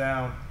slowing them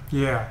down.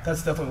 Yeah.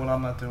 That's definitely what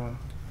I'm not doing.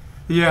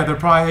 Yeah, they're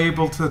probably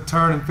able to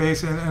turn and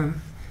face it.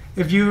 And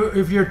if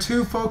you're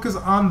too focused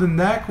on the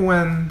neck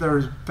when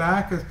there's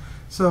back,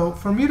 so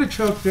for me to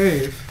choke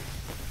Dave,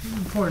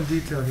 important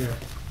detail here.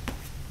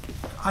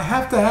 I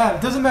have to have,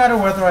 it doesn't matter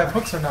whether I have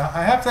hooks or not,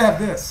 I have to have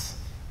this.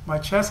 My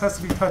chest has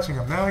to be touching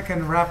him. Now I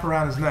can wrap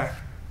around his neck.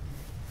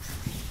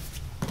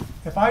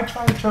 If I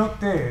try to choke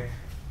Dave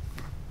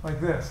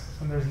like this,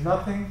 and there's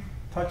nothing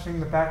touching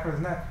the back of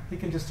his neck, he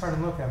can just turn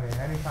and look at me at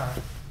any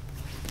time.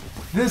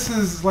 This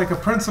is like a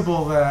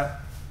principle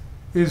that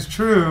is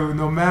true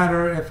no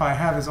matter if I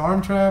have his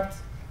arm trapped,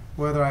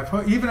 whether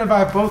I've even if I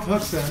have both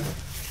hooks in,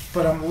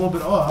 but I'm a little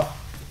bit off.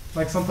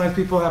 Like sometimes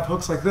people have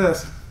hooks like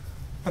this,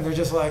 and they're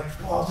just like,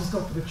 well, I'll just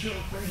go for the choke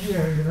right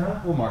here, you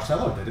know? Well,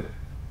 Marcelo did it.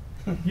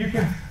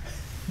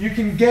 You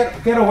can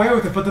get away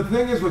with it, but the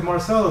thing is with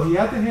Marcelo, he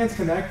had the hands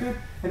connected,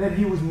 and then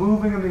he was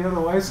moving them the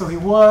other way, so he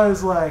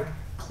was like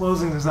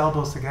closing his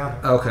elbows together.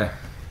 Okay.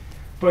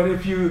 But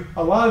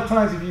a lot of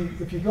times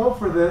if you go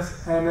for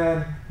this and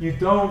then you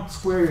don't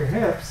square your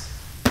hips,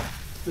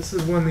 this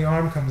is when the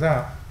arm comes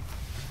out.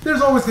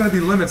 There's always going to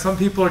be limits. Some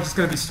people are just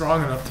going to be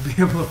strong enough to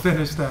be able to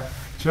finish that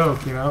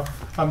choke, you know.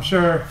 I'm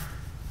sure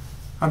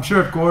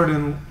if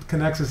Gordon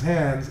connects his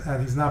hands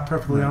and he's not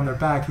perfectly on their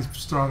back, he's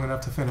strong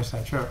enough to finish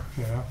that choke,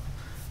 you know.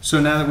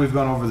 So now that we've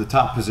gone over the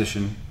top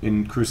position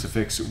in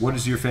Crucifix, what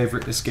is your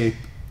favorite escape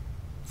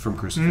from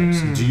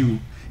Crucifix?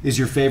 Is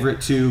your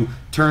favorite to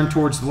turn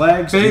towards the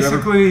legs?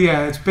 Basically,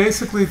 yeah, it's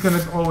basically going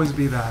to always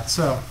be that.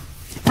 So,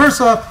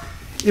 first off,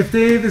 if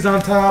Dave is on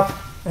top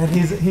and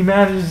he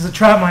manages to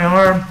trap my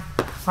arm,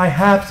 I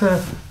have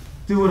to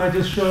do what I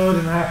just showed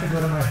and I have to go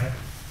to my head.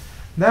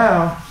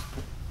 Now,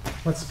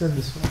 let's spin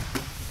this way.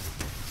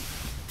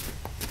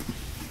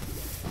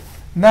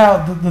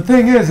 Now, the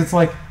thing is, it's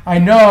like, I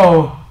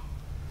know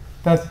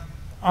that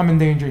I'm in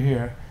danger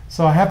here.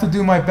 So I have to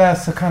do my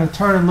best to kind of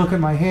turn and look at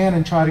my hand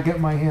and try to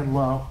get my hand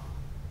low.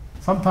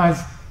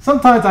 Sometimes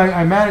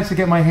I manage to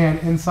get my hand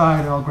inside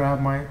and I'll grab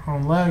my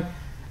own leg.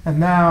 And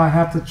now I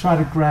have to try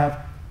to grab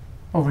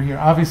over here.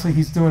 Obviously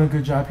he's doing a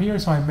good job here,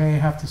 so I may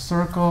have to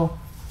circle.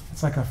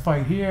 It's like a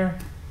fight here.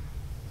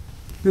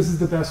 This is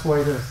the best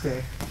way to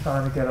escape,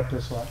 trying to get up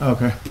this way.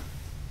 Okay.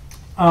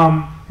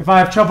 If I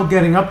have trouble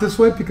getting up this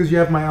way because you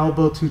have my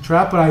elbow too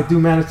trapped, but I do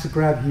manage to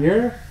grab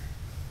here,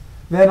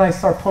 then I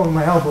start pulling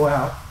my elbow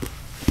out.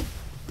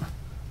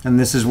 And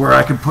this is where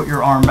I can put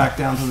your arm back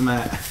down to the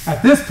mat.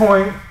 At this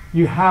point,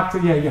 you have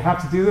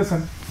to do this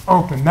and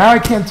open. Now I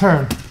can't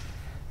turn.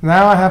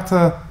 Now I have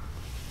to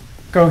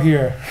go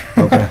here.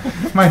 Okay.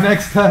 My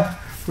next step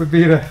would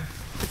be to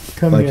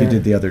come Like here. you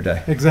did the other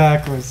day.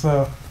 Exactly.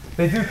 So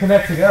they do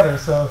connect together.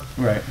 So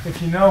Right.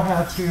 if you know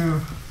how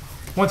to,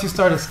 once you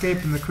start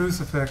escaping the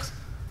crucifix,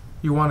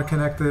 you want to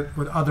connect it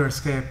with other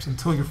escapes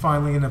until you're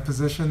finally in a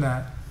position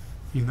that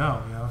you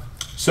know.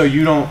 So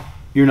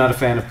you're not a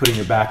fan of putting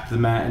your back to the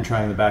mat and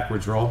trying the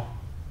backwards roll?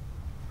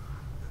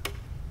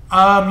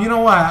 You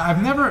know what?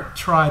 I've never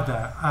tried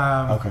that.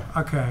 Okay.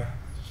 Okay.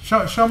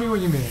 Show me what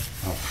you mean.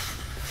 Oh.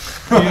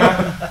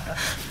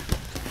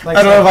 Like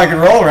I don't know if I can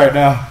roll right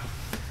now.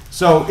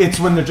 So it's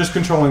when they're just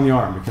controlling the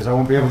arm, because I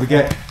won't be able to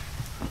get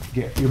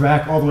your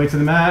back all the way to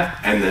the mat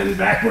and then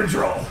backwards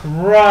roll.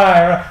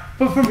 Right.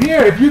 But from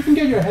here, if you can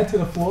get your head to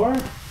the floor,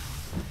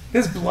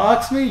 this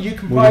blocks me. You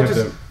can Well, probably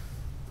you just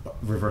have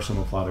the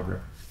reversible plata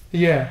grip.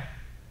 yeah.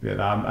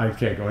 Yeah, I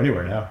can't go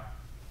anywhere now.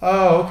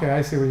 Oh, okay.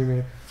 I see what you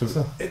mean.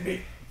 So it'd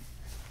be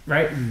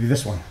right. It'd be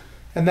this one.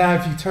 and now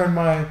if you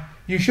turn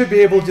you should be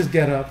able to just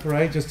get up,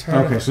 right? Just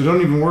turn. Okay, it. so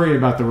don't even worry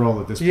about the roll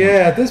at this point.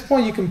 Yeah, at this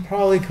point you can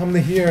probably come to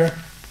here.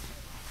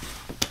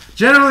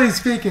 Generally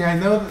speaking, I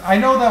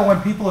know that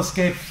when people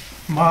escape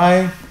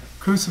my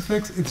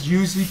crucifix, it's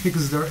usually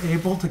because they're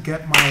able to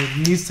get my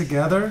knees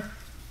together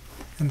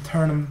and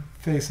turn them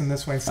facing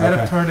this way. Instead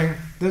Okay. of turning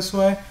this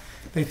way,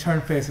 they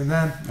turn facing.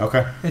 Then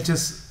Okay. it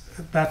just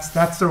that's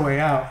their way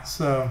out.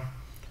 So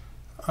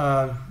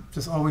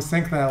just always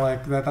think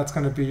that that's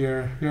going to be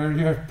your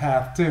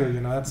path too.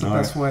 That's the All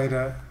best way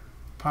to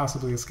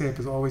possibly escape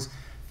is always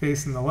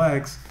facing the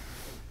legs.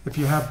 If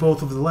you have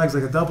both of the legs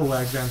like a double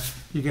leg, then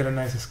you get a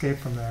nice escape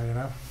from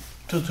there.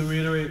 So to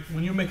reiterate,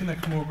 when you're making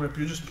that kimura grip,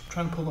 you're just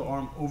trying to pull the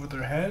arm over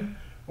their head,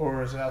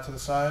 or is it out to the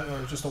side,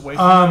 or just away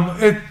from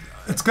them?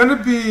 It's going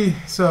to be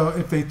so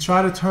if they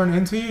try to turn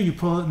into you, you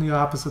pull it in the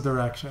opposite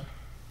direction.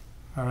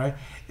 All right.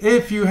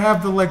 If you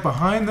have the leg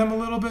behind them a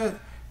little bit,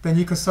 then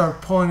you can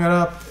start pulling it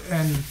up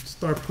and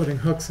start putting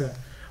hooks in.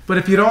 But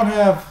if you're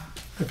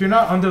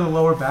not under the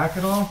lower back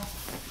at all,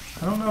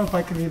 I don't know if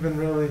I can even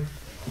really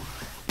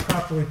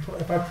properly pull.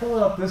 If I pull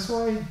it up this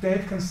way,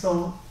 Dave can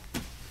still.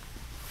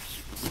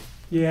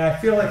 Yeah,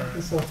 I feel like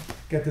this will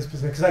get this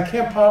position because I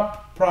can't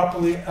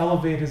properly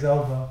elevate his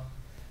elbow.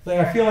 Like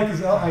I feel like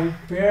I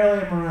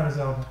barely am around his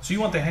elbow. So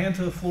you want the hand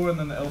to the floor and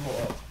then the elbow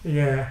up.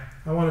 Yeah,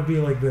 I want to be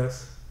like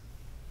this.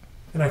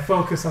 And I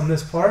focus on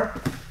this part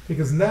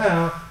because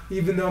now,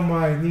 even though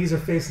my knees are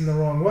facing the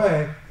wrong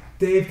way,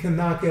 Dave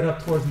cannot get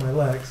up towards my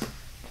legs.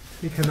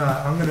 He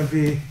cannot. I'm going to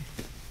be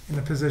in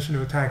a position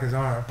to attack his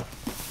arm.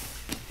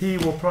 He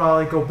will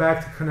probably go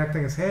back to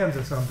connecting his hands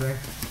or something.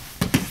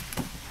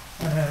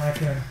 And then I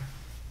can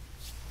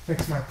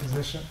fix my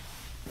position.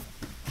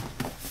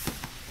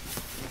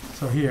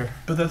 So here.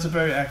 But that's a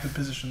very active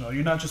position, though.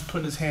 You're not just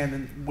putting his hand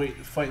and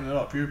fighting it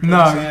up. You're putting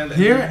his hand No,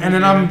 here, you're and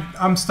then moving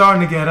I'm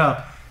starting to get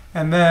up.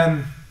 And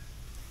then,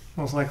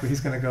 most likely he's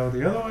going to go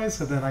the other way,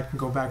 so then I can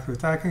go back to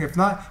attacking. If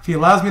not, if he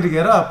allows me to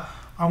get up,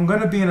 I'm going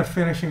to be in a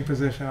finishing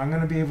position. I'm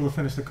going to be able to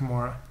finish the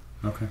kimura.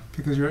 Okay.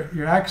 Because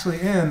you're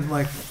actually in,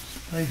 like,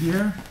 right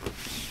here.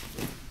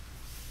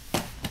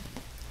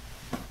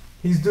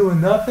 He's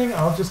doing nothing.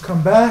 I'll just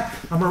come back.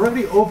 I'm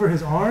already over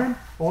his arm.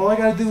 All I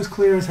got to do is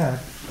clear his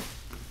head.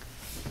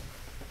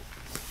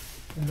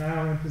 And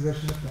now I'm in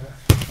position to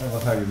finish. I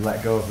love how you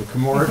let go of the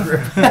kimura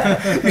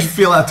grip. You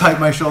feel how tight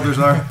my shoulders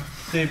are.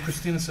 Dave,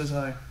 Christina says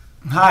hi.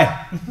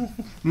 Hi.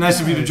 Nice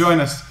of you to join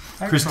us.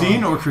 Excellent.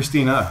 Christine or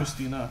Christina?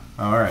 Christina.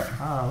 All right.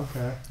 Ah,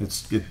 okay.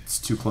 It's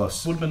too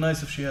close. Would have been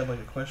nice if she had like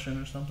a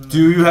question or something.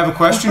 Do you have a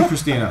question,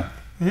 Christina?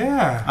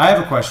 Yeah. I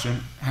have a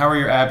question. How are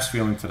your abs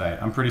feeling today?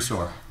 I'm pretty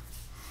sore.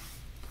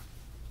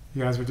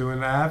 You guys were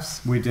doing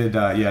abs? We did,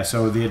 yeah.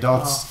 So the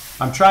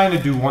adults, I'm trying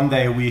to do one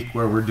day a week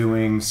where we're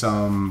doing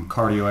some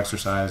cardio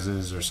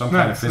exercises or some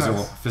kind of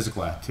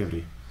physical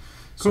activity.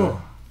 Cool.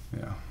 So,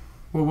 yeah.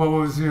 Well, what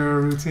was your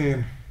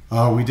routine?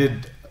 We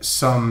did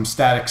some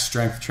static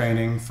strength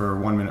training for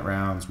 1 minute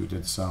rounds. We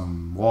did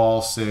some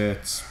wall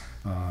sits,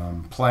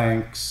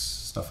 planks,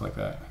 stuff like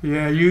that.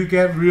 Yeah, you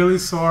get really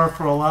sore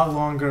for a lot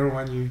longer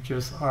when you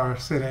just are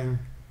sitting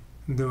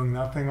and doing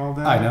nothing all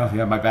day. I know.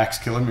 Yeah, my back's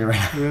killing me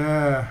right now.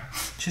 Yeah.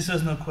 She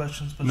says no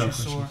questions, but No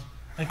she's questions. sore.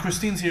 And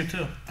Christine's here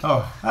too.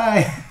 Oh,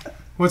 hi.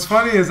 What's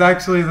funny is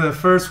actually the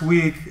first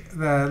week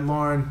that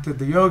Lauren did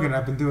the yoga, and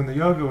I've been doing the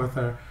yoga with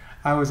her,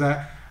 I was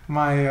at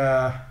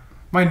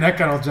my neck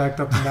got all jacked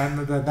up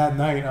that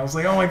night. I was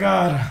like, oh my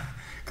God.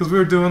 Because we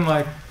were doing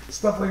like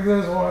stuff like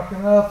this,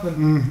 walking up,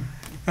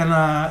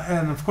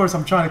 and of course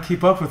I'm trying to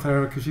keep up with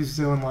her because she's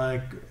doing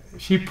like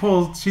she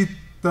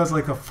does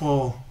like a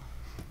full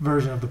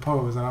version of the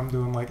pose, and I'm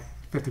doing like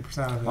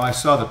 50% of it. Well, I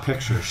saw the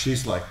picture.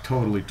 She's like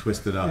totally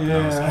twisted up. And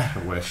I was like,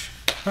 I wish.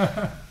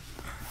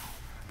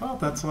 Well,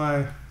 that's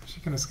why she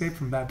can escape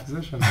from bad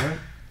positions, right?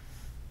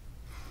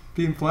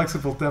 Being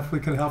flexible definitely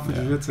can help with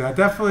jiu-jitsu. I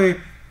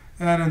definitely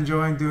am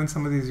enjoying doing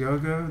some of these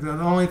yoga. The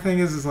only thing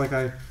is like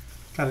I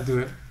got to do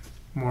it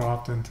more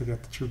often to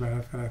get the true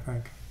benefit, I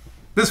think.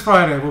 This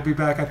Friday we'll be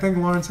back. I think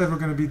Lauren said we're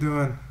going to be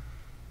doing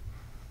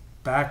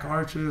back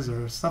arches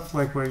or stuff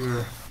like where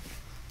you're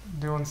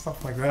doing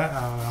stuff like that.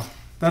 I don't know.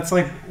 That's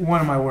like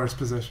one of my worst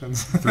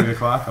positions. 3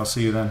 o'clock. I'll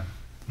see you then.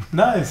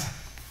 Nice.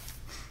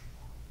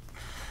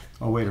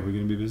 Oh wait, are we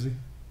going to be busy?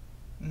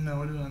 No,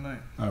 we're doing it at night.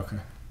 Okay.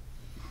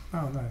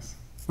 Oh, nice.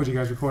 What, you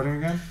guys recording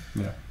again?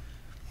 Yeah.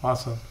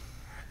 Awesome.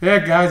 Yeah,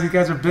 guys, you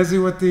guys are busy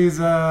with these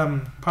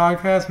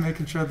podcasts,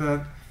 making sure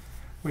that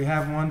we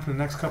have one for the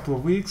next couple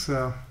of weeks.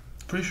 So,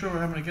 Pretty sure we're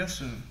having a guest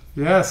soon.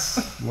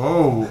 yes,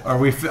 Whoa, are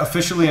we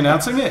officially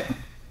announcing it?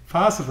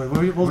 possibly.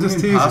 We'll What do just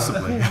you mean tease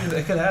possibly?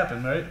 It could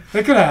happen, right? it.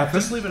 It could happen.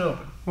 Just leave it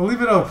open. We'll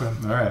leave it open.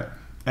 All right.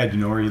 Ed, you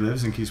know where he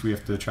lives in case we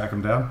have to track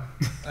him down?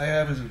 I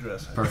have his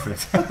address.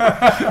 Perfect.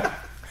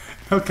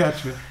 He'll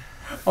catch me.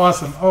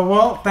 Awesome. Oh,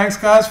 well, thanks,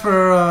 guys,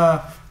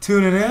 for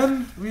tuning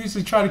in. We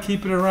usually try to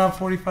keep it around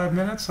 45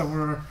 minutes, so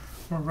we're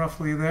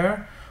roughly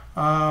there.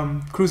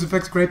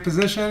 Crucifix, great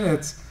position.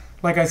 It's,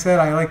 like I said,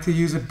 I like to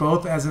use it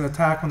both as an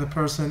attack when the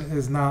person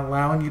is not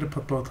allowing you to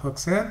put both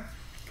hooks in,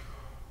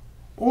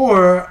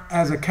 or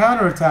as a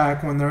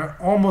counterattack when they're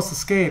almost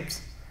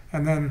escaped.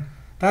 And then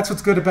that's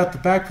what's good about the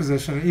back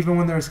position. Even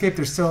when they're escaped,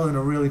 they're still in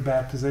a really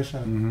bad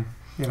position.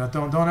 You know,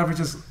 don't ever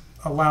just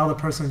allow the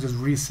person to just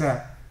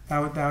reset.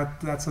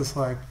 That's just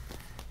like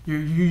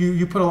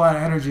you put a lot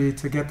of energy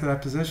to get to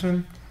that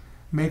position.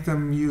 Make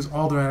them use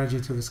all their energy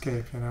to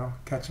escape. You know,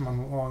 catch them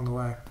along the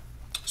way.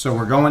 So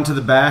we're going to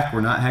the back.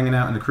 We're not hanging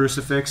out in the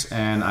crucifix,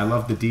 and I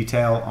love the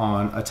detail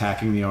on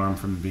attacking the arm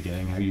from the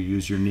beginning. How you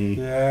use your knee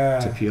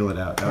to peel it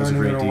out. That was a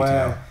great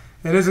detail.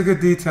 It is a good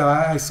detail.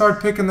 I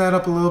started picking that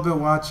up a little bit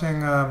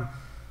watching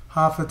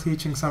Hoffa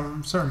teaching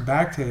some certain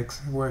back takes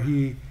where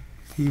he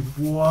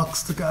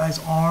walks the guy's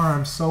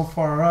arm so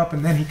far up,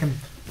 and then he can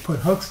put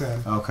hooks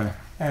in. Okay.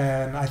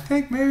 And I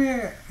think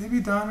maybe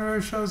Donner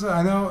shows it.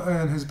 I know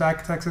in his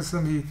back attack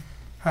system he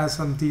has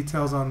some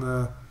details on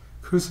the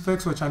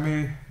crucifix, which I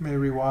may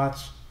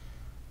rewatch.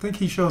 I think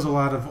he shows a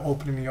lot of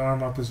opening the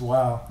arm up as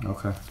well.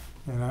 Okay.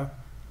 You know,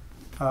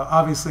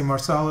 obviously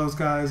Marcelo's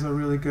guys are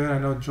really good. I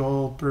know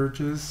Joel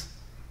Burgess,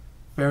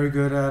 very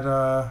good at.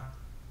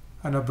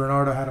 I know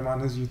Bernardo had him on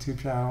his YouTube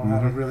channel.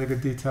 Had a really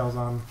good details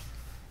on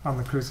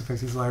the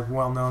crucifix. He's like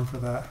well known for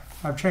that.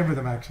 I've trained with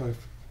him actually,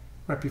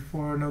 right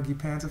before Nogi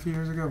Pants a few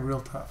years ago.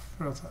 Real tough.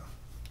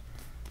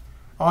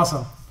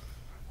 Awesome.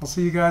 We'll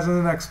see you guys in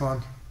the next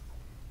one.